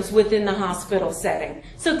victims within the hospital setting?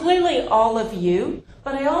 So clearly all of you,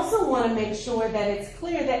 but I also want to make sure that it's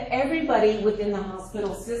clear that everybody within the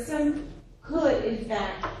hospital system could, in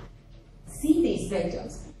fact, see these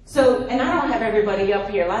victims. So, and I don't have everybody up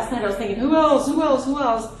here. Last night I was thinking, who else?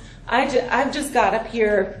 I've just got up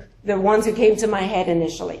here the ones who came to my head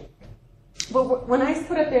initially. But when I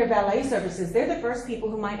put up their valet services, they're the first people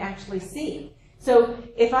who might actually see. So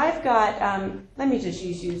if I've got, let me just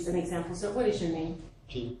use you as an example. So what is your name?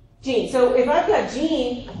 Gene. So if I've got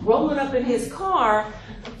Gene rolling up in his car,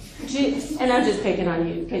 and I'm just picking on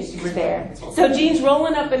you because you were there. So Gene's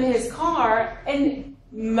rolling up in his car, and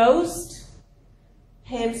most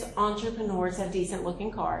pimps, entrepreneurs have decent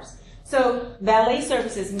looking cars. So valet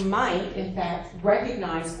services might, in fact,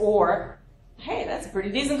 recognize or, hey, that's a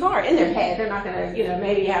pretty decent car in their head. They're not going to,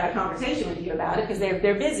 maybe have a conversation with you about it because they're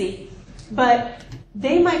busy. But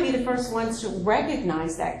they might be the first ones to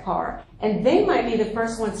recognize that car. And they might be the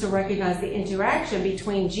first ones to recognize the interaction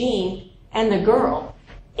between Jean and the girl.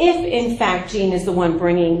 If, in fact, Jean is the one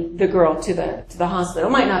bringing the girl to the hospital.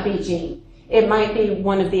 It might not be Jean. It might be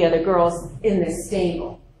one of the other girls in the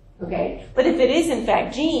stable. Okay? But if it is, in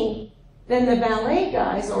fact, Jean, then the valet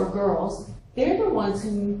guys or girls, they're the ones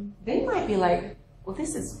who, they might be like, well,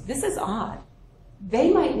 this is odd.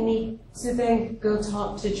 They might need to then go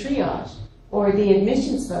talk to triage or the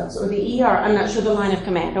admissions folks or the ER. I'm not sure the line of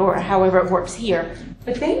command or however it works here.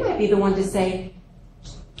 But they might be the one to say,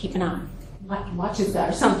 keep an eye, watch this guy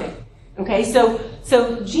or something. Okay, so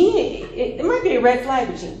Jean, it might be a red flag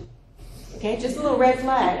with Jean. Okay, just a little red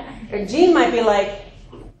flag. Or Jean might be like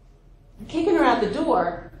kicking her out the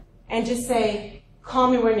door and just say,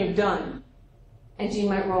 call me when you're done. And Jean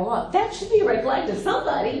might roll up. That should be a red flag to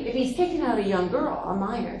somebody. If he's kicking out a young girl, a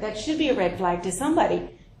minor, that should be a red flag to somebody.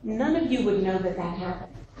 None of you would know that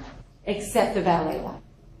happened, except the valet guy.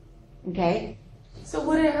 Okay? So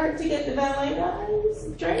would it hurt to get the valet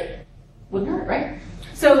guys straight? Wouldn't hurt, right?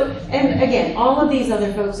 So, and again, all of these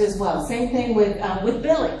other folks as well. Same thing with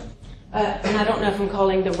billing. And I don't know if I'm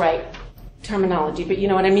calling the right terminology, but you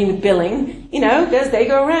know what I mean with billing. Because they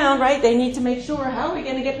go around, right? They need to make sure, how are we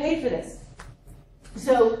going to get paid for this?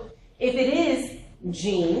 So if it is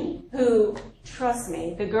Jean, who, trust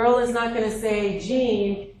me, the girl is not going to say,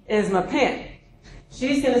 Jean is my pimp.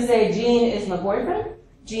 She's going to say, Jean is my boyfriend.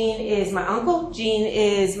 Jean is my uncle. Jean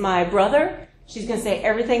is my brother. She's going to say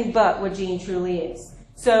everything but what Jean truly is.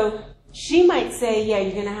 So she might say, yeah,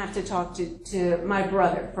 you're going to have to talk to my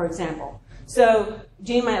brother, for example. So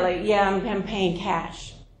Jean might yeah, I'm paying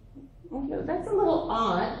cash. Okay, that's a little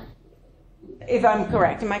odd. If I'm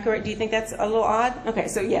correct. Am I correct? Do you think that's a little odd? Okay,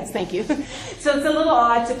 so yes, thank you. So it's a little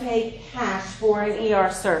odd to pay cash for an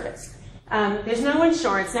ER service. There's no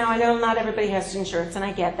insurance. Now, I know not everybody has insurance, and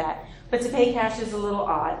I get that. but to pay cash is a little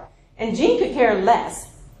odd. And Gene could care less,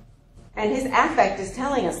 and his affect is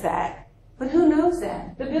telling us that, but who knows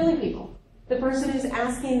that? The billing people. The person who's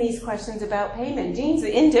asking these questions about payment. Gene's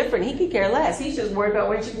indifferent. He could care less. He's just worried about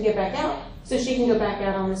when she can get back out so she can go back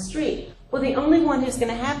out on the street. Well, the only one who's going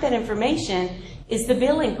to have that information is the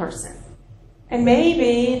billing person. And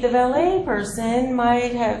maybe the valet person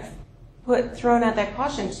might have thrown out that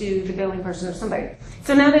caution to the billing person or somebody.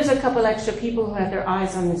 So now there's a couple extra people who have their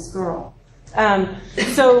eyes on this girl. How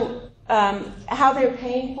they're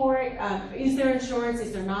paying for it, is there insurance,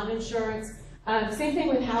 is there not insurance? Same thing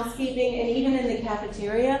with housekeeping, and even in the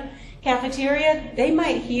cafeteria. They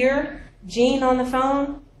might hear Jean on the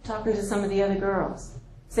phone talking to some of the other girls,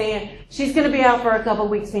 saying, she's going to be out for a couple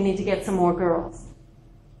weeks, we need to get some more girls.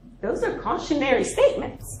 Those are cautionary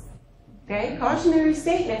statements. Okay, cautionary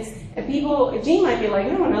statements, and Jean might be like,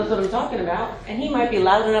 no one knows what I'm talking about, and he might be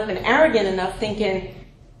loud enough and arrogant enough thinking,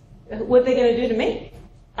 what are they going to do to me?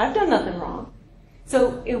 I've done nothing wrong.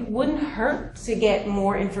 So it wouldn't hurt to get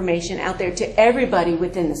more information out there to everybody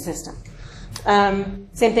within the system.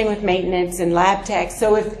 Same thing with maintenance and lab techs.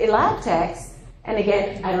 So if lab techs, and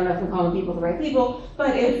again, I don't know if I'm calling people the right people,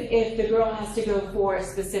 but if the girl has to go for a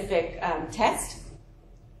specific test,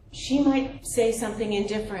 she might say something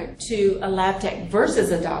indifferent to a lab tech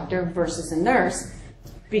versus a doctor versus a nurse,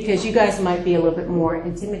 because you guys might be a little bit more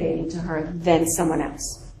intimidating to her than someone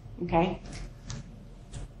else. Okay?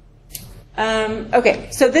 Okay,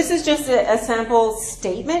 so this is just a sample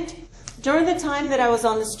statement. During the time that I was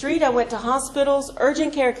on the street, I went to hospitals,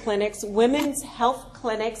 urgent care clinics, women's health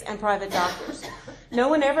clinics, and private doctors. No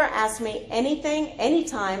one ever asked me anything,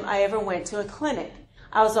 anytime I ever went to a clinic.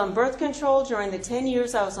 I was on birth control during the 10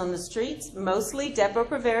 years I was on the streets, mostly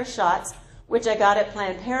Depo-Provera shots, which I got at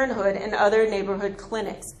Planned Parenthood and other neighborhood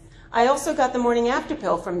clinics. I also got the morning after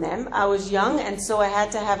pill from them. I was young, and so I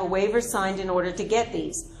had to have a waiver signed in order to get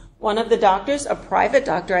these. One of the doctors, a private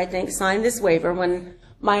doctor, I think, signed this waiver when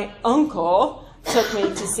my uncle took me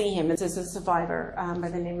to see him. This is a survivor by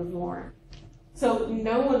the name of Lauren. So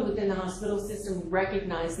no one within the hospital system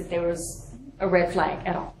recognized that there was a red flag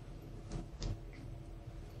at all.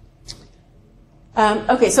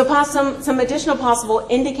 Okay, so some additional possible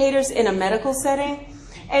indicators in a medical setting.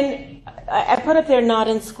 And I put up there, not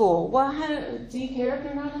in school. Well, do you care if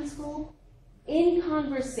they're not in school? In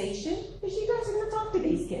conversation, because you guys are going to talk to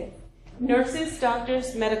these kids. Nurses,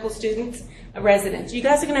 doctors, medical students, residents. You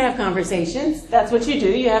guys are going to have conversations. That's what you do.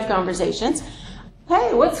 You have conversations.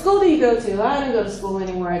 Hey, what school do you go to? I didn't go to school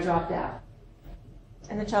anywhere. I dropped out.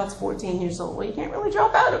 And the child's 14 years old. Well, you can't really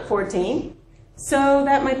drop out at 14. So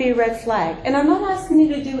that might be a red flag. And I'm not asking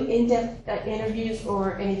you to do in-depth interviews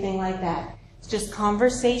or anything like that. It's just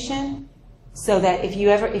conversation, so that if you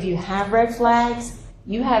have red flags,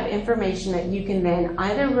 you have information that you can then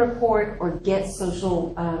either report or get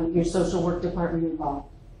your social work department involved.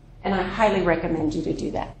 And I highly recommend you to do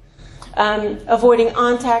that. Avoiding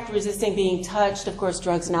contact, resisting being touched, of course,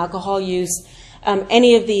 drugs and alcohol use,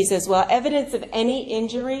 any of these as well. Evidence of any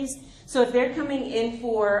injuries. So if they're coming in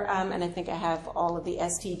for, and I think I have all of the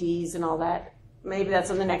STDs and all that, maybe that's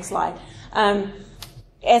on the next slide.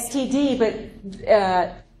 STD, but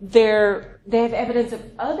they have evidence of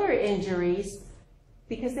other injuries,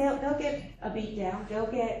 because they'll get a beat down,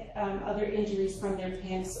 they'll get other injuries from their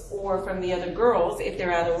pants or from the other girls if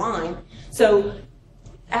they're out of line. So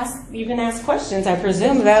you can ask questions, I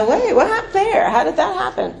presume, about, wait, what happened there? How did that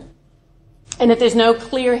happen? And if there's no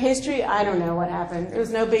clear history, I don't know what happened. It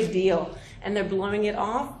was no big deal. And they're blowing it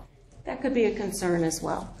off, that could be a concern as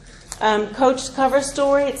well. Coached cover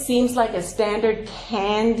story, it seems like a standard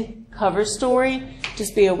canned cover story.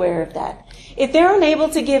 Just be aware of that. If they're unable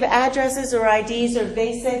to give addresses or IDs, or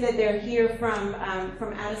they say that they're here from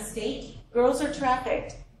out of state, girls are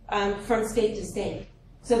trafficked from state to state.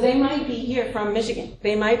 So they might be here from Michigan.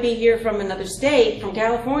 They might be here from another state, from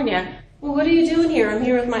California. Well, what are you doing here? I'm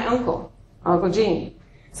here with my uncle, Uncle Gene.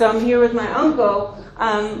 So I'm here with my uncle.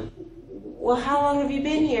 Well, how long have you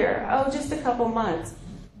been here? Oh, just a couple months.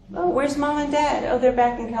 Oh, where's mom and dad? Oh, they're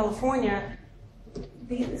back in California.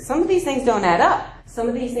 Some of these things don't add up. Some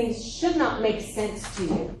of these things should not make sense to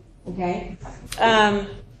you, okay?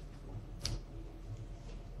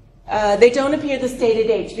 They don't appear the stated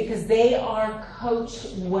age because they are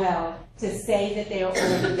coached well to say that they are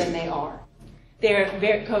older than they are.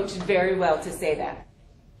 They're coached very well to say that.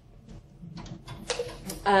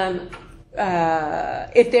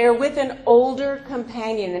 If they're with an older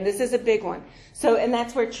companion, and this is a big one, and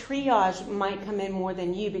that's where triage might come in more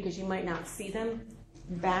than you, because you might not see them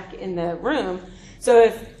back in the room.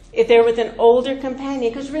 So if they're with an older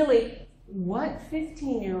companion, because really, what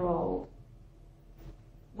 15-year-old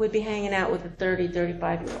would be hanging out with a 30,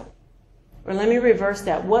 35-year-old? Or let me reverse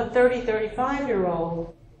that. What 30,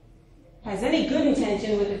 35-year-old has any good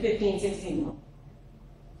intention with a 15, 16-year-old?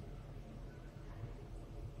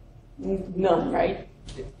 None, right?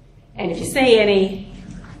 And if you say any,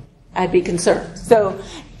 I'd be concerned. So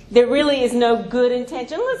there really is no good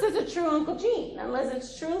intention, unless it's a true Uncle Gene, unless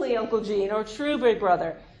it's truly Uncle Gene or true big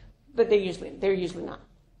brother. But they're usually not.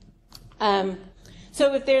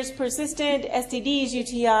 So if there's persistent STDs,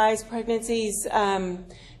 UTIs, pregnancies,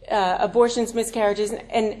 abortions, miscarriages,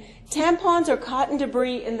 and tampons or cotton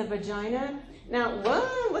debris in the vagina. Now,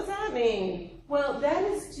 what's that mean? Well, that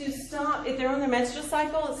is to stop, if they're on their menstrual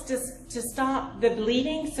cycle, it's just to stop the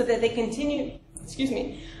bleeding so that they continue, excuse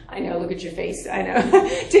me, I know, look at your face, I know,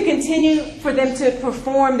 to continue for them to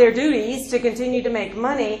perform their duties, to continue to make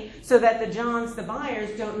money so that the Johns, the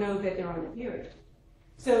buyers, don't know that they're on a period.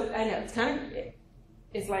 So I know, it's kind of,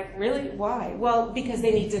 it's like, really? Why? Well, because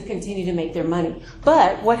they need to continue to make their money.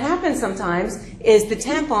 But what happens sometimes is the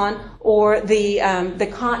tampon or the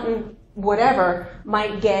cotton, whatever,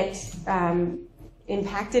 might get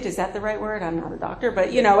impacted. Is that the right word? I'm not a doctor,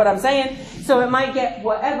 but you know what I'm saying. So it might get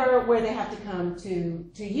whatever where they have to come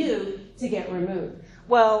to you to get removed.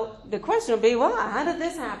 Well, the question will be, well, how did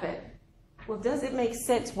this happen? Well, does it make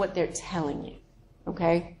sense what they're telling you?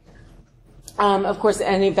 Okay? Of course,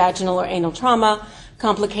 any vaginal or anal trauma,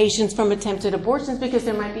 complications from attempted abortions, because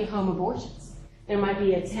there might be home abortions. There might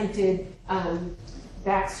be attempted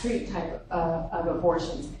backstreet type of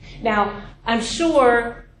abortions. Now, I'm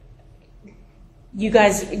sure you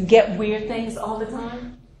guys get weird things all the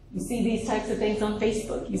time. You see these types of things on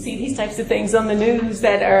Facebook. You see these types of things on the news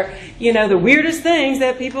that are, you know, the weirdest things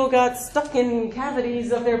that people got stuck in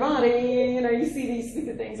cavities of their body. You know, you see these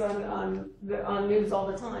stupid things on news all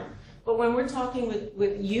the time. But when we're talking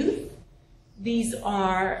with youth, these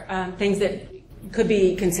are things that could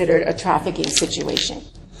be considered a trafficking situation.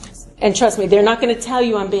 And trust me, they're not going to tell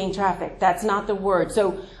you I'm being trafficked. That's not the word.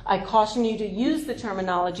 So I caution you to use the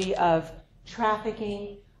terminology of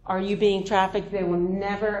trafficking. Are you being trafficked? They will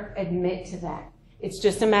never admit to that. It's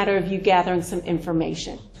just a matter of you gathering some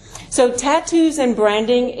information. So tattoos and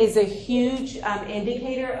branding is a huge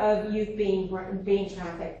indicator of youth being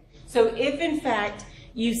trafficked. So if in fact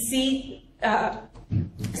you see,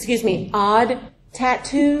 odd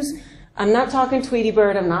tattoos, I'm not talking Tweety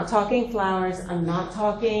Bird, I'm not talking flowers, I'm not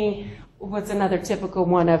talking, what's another typical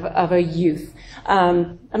one of a youth?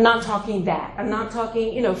 I'm not talking that. I'm not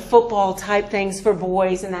talking, you know, football type things for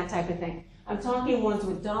boys and that type of thing. I'm talking ones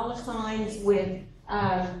with dollar signs, with,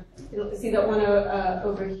 see that one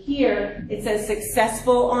over here, it says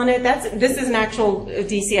successful on it. This is an actual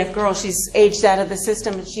DCF girl. She's aged out of the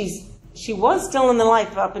system, and she was still in the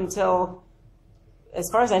life up until, as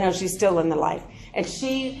far as I know, she's still in the life. And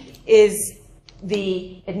she is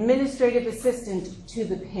the administrative assistant to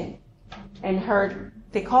the pimp. And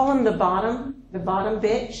they call him the bottom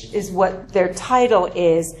bitch is what their title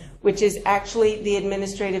is, which is actually the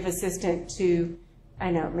administrative assistant to,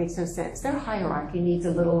 I know, it makes no sense. Their hierarchy needs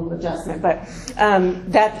a little adjustment, but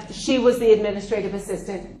that she was the administrative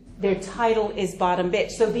assistant. Their title is bottom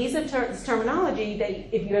bitch. So these are terminology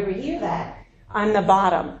that if you ever hear that, I'm the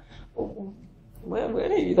bottom. What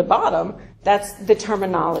are you, the bottom? That's the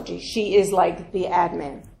terminology. She is like the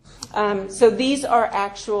admin. So these are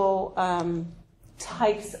actual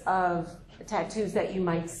types of tattoos that you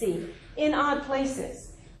might see in odd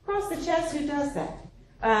places. Across the chest, who does that?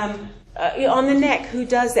 On the neck, who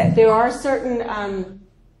does that? There are certain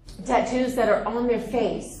tattoos that are on their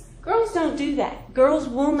face. Girls don't do that. Girls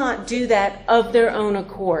will not do that of their own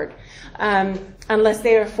accord unless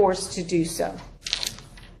they are forced to do so.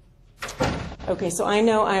 Okay, so I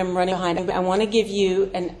know I'm running behind. I want to give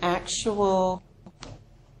you an actual...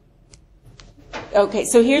 Okay,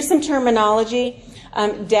 so here's some terminology.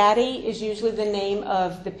 Daddy is usually the name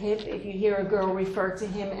of the pimp. If you hear a girl refer to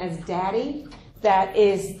him as daddy, that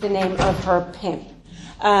is the name of her pimp.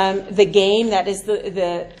 The game, that is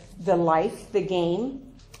the life, the game.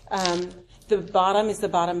 The bottom is the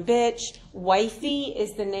bottom bitch. Wifey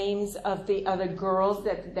is the names of the other girls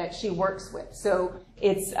that she works with. So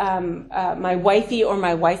it's my wifey or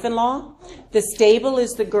my wife-in-law. The stable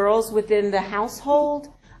is the girls within the household.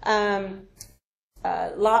 Lot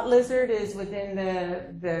lizard is within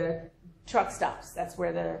the truck stops. That's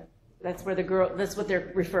what they're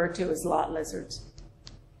referred to as lot lizards.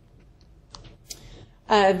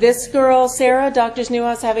 This girl, Sarah, doctors knew I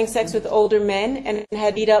was having sex with older men and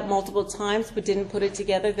had beat up multiple times, but didn't put it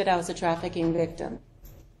together that I was a trafficking victim.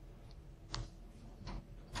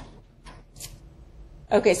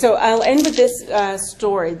 Okay, so I'll end with this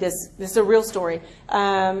story. This is a real story.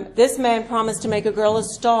 This man promised to make a girl a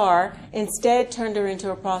star, instead turned her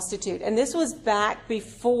into a prostitute. And this was back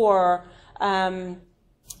before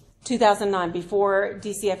 2009, before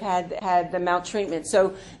DCF had the maltreatment.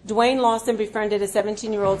 So Dwayne Lawson befriended a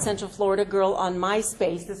 17-year-old Central Florida girl on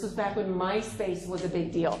MySpace. This was back when MySpace was a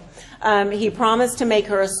big deal. He promised to make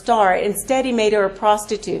her a star. Instead, he made her a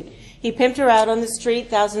prostitute. He pimped her out on the street,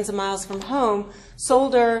 thousands of miles from home,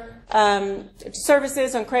 sold her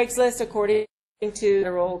services on Craigslist, according to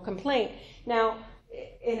her old complaint. Now,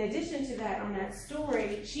 in addition to that, on that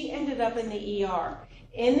story, she ended up in the ER.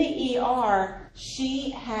 In the ER, she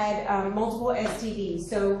had multiple STDs.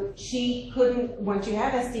 So she couldn't, once you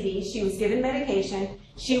have STDs, she was given medication.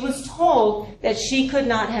 She was told that she could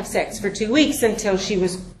not have sex for 2 weeks until she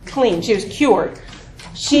was clean. She was cured.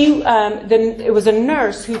 It was a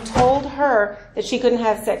nurse who told her that she couldn't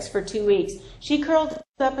have sex for 2 weeks. She curled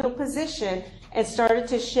up in a position and started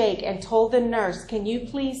to shake and told the nurse, "Can you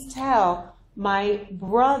please tell my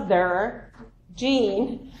brother,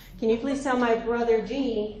 Gene, can you please tell my brother,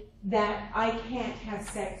 Gene, that I can't have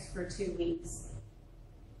sex for 2 weeks?"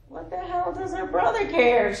 What the hell does her brother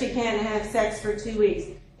care if she can't have sex for 2 weeks?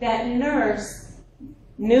 That nurse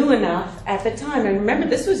knew enough at the time, and remember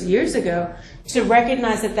this was years ago, to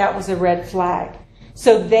recognize that that was a red flag.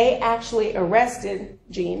 So they actually arrested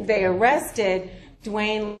Gene. They arrested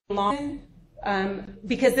Dwayne Lawson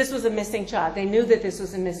because this was a missing child. They knew that this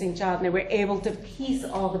was a missing child, and they were able to piece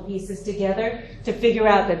all the pieces together to figure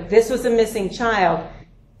out that this was a missing child.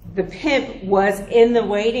 The pimp was in the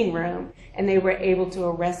waiting room, and they were able to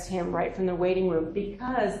arrest him right from the waiting room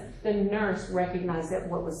because the nurse recognized that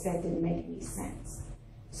what was said didn't make any sense.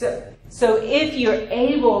 So if you're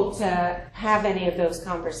able to have any of those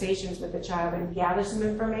conversations with the child and gather some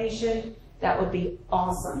information, that would be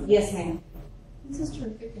awesome. Yes, ma'am. This is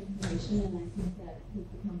terrific information, and I think that we've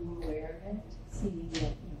become more aware of it, seeing it,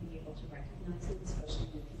 being able to recognize it, especially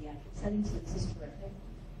in the pediatric setting, so this is terrific.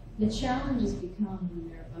 The challenge has become when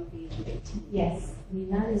they're above the age of 18. Yes. I mean,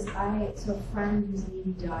 that is, so a friend who's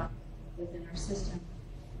an ED within our system,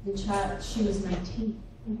 the child, she was 19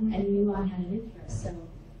 and knew I had an interest, so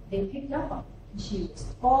they picked up on it. And she was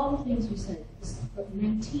all the things we said,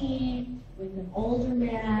 19, with an older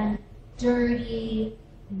man, dirty,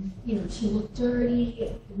 she looked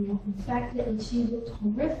dirty, infected, and she looked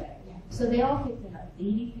horrific. So they all picked it up. The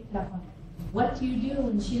ED picked up on it. What do you do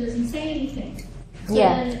when she doesn't say anything? So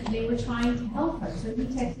then they were trying to help her. So he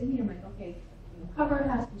texted me. I'm like, okay, cover her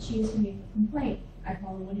house, but she has to make a complaint. I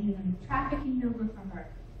called the 1-800 trafficking number for her.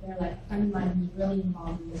 They're like, a friend of mine who's really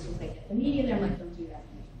involved in this was like, get the media. They're like, don't do that.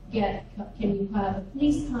 Can you have the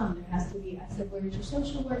police come? There has to be. I said, where's your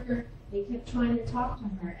social worker? They kept trying to talk to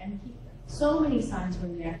her, and so many signs were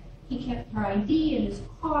there. He kept her ID in his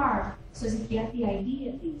car, so he get the ID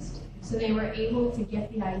at least. So they were able to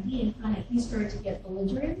get the ID, and kind of he started to get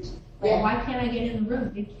belligerent. Like, why can't I get in the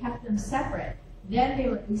room? They kept them separate. Then they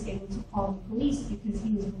were at least able to call the police because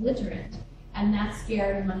he was belligerent, and that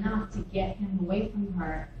scared him enough to get him away from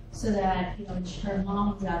her, so that her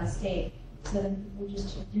mom was out of state. So then people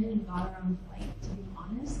just chipped in and got her on the plane, to be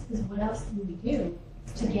honest, because what else can we do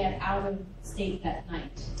to get out of state that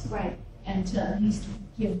night? Right. And to at least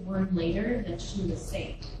give word later that she was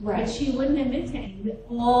safe. Right. But she wouldn't admit to anything, but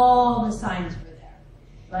all the signs were there.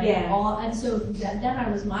 Right? Yeah. And so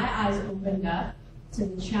then my eyes opened up to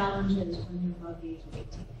the challenges when you're above the age of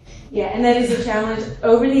 18. Yeah, and that is a challenge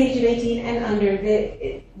over the age of 18 and under.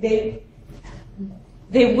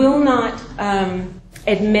 They will not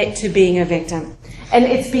admit to being a victim. And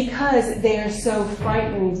it's because they are so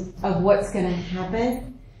frightened of what's going to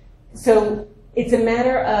happen. So it's a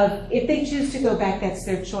matter of, if they choose to go back, that's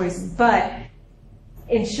their choice, but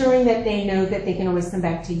ensuring that they know that they can always come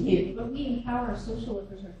back to you. But we empower our social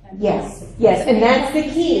workers are fantastic. Yes, and that's the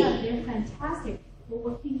key. Yeah, they're fantastic. But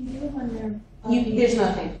what can you do when they're... There's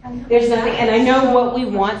nothing. There's nothing. And I know what we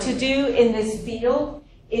want to do in this field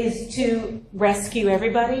is to rescue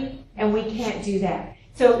everybody, and we can't do that.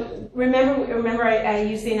 So remember I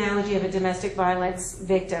used the analogy of a domestic violence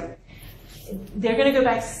victim. They're going to go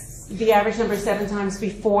back the average number 7 times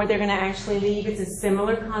before they're going to actually leave. It's a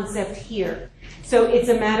similar concept here. So it's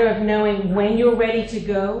a matter of knowing when you're ready to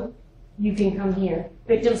go, you can come here.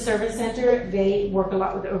 Victim Service Center, they work a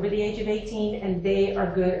lot with over the age of 18, and they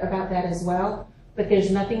are good about that as well. But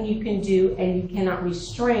there's nothing you can do, and you cannot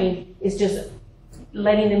restrain. It's just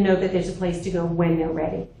letting them know that there's a place to go when they're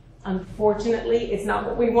ready. Unfortunately, it's not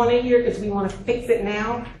what we want to hear because we want to fix it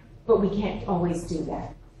now, but we can't always do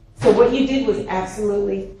that. So what you did was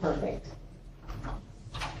absolutely perfect.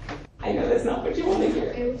 I know that's not what you want to hear.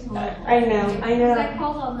 It was horrible. I know. Because I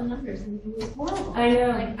called all the numbers and it was horrible. I know.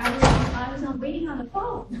 Like I was on waiting on the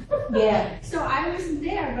phone. Yeah. So I wasn't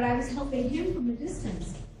there, but I was helping him from a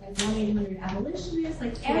distance. Like 1-800 abolitionists,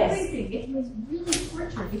 like everything. It was really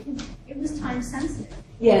torture because it was time sensitive.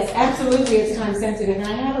 Yes, absolutely, it's time sensitive. And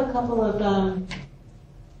I have a couple of,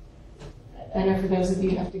 I know for those of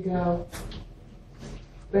you who have to go,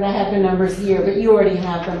 but I have the numbers here, but you already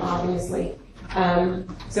have them, obviously.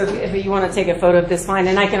 So if you want to take a photo of this, fine.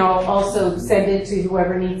 And I can also send it to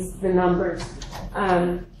whoever needs the numbers.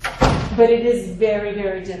 But it is very,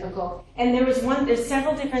 very difficult. And there's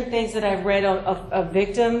several different things that I've read of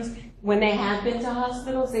victims when they have been to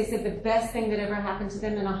hospitals. They said the best thing that ever happened to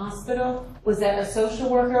them in a hospital was that a social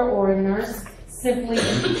worker or a nurse simply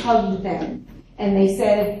hugged them. And they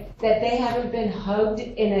said that they haven't been hugged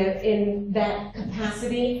in that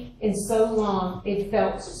capacity in so long. It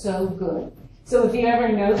felt so good. So if you ever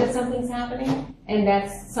know that something's happening and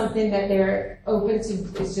that's something that they're open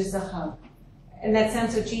to, it's just a hug. And that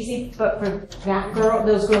sounds so cheesy, but for that girl,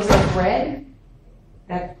 those girls that read,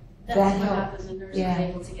 that That's what helped. happens when nurses Yeah. are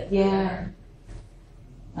able to get through Yeah.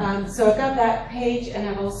 there. So I've got that page, and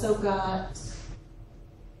I've also got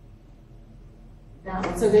that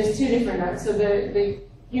one. So there's two different ones. So the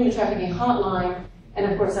human trafficking hotline,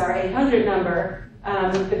 and of course our 800 number.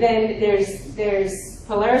 But then there's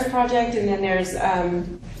Polaris Project, and then there's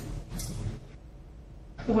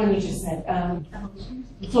the one you just said,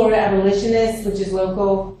 Florida Abolitionists, which is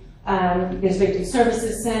local. There's Victim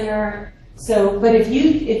Services Center. So, but if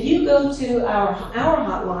you go to our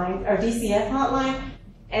hotline, our DCF hotline,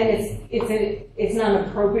 and it's not an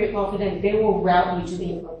appropriate call for them, they will route you to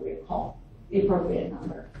the appropriate call, the appropriate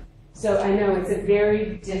number. So I know it's a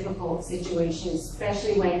very difficult situation,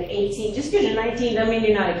 especially when 18. Just because you're 19 doesn't mean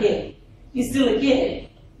you're not a kid. You're still a kid.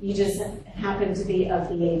 You just happen to be of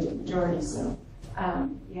the age of majority. So.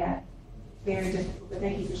 Yeah, very difficult, but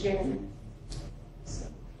thank you for sharing that. So,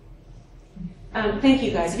 thank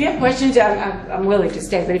you guys. If you have questions, I'm willing to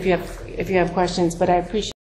stay, but if you have questions, but I appreciate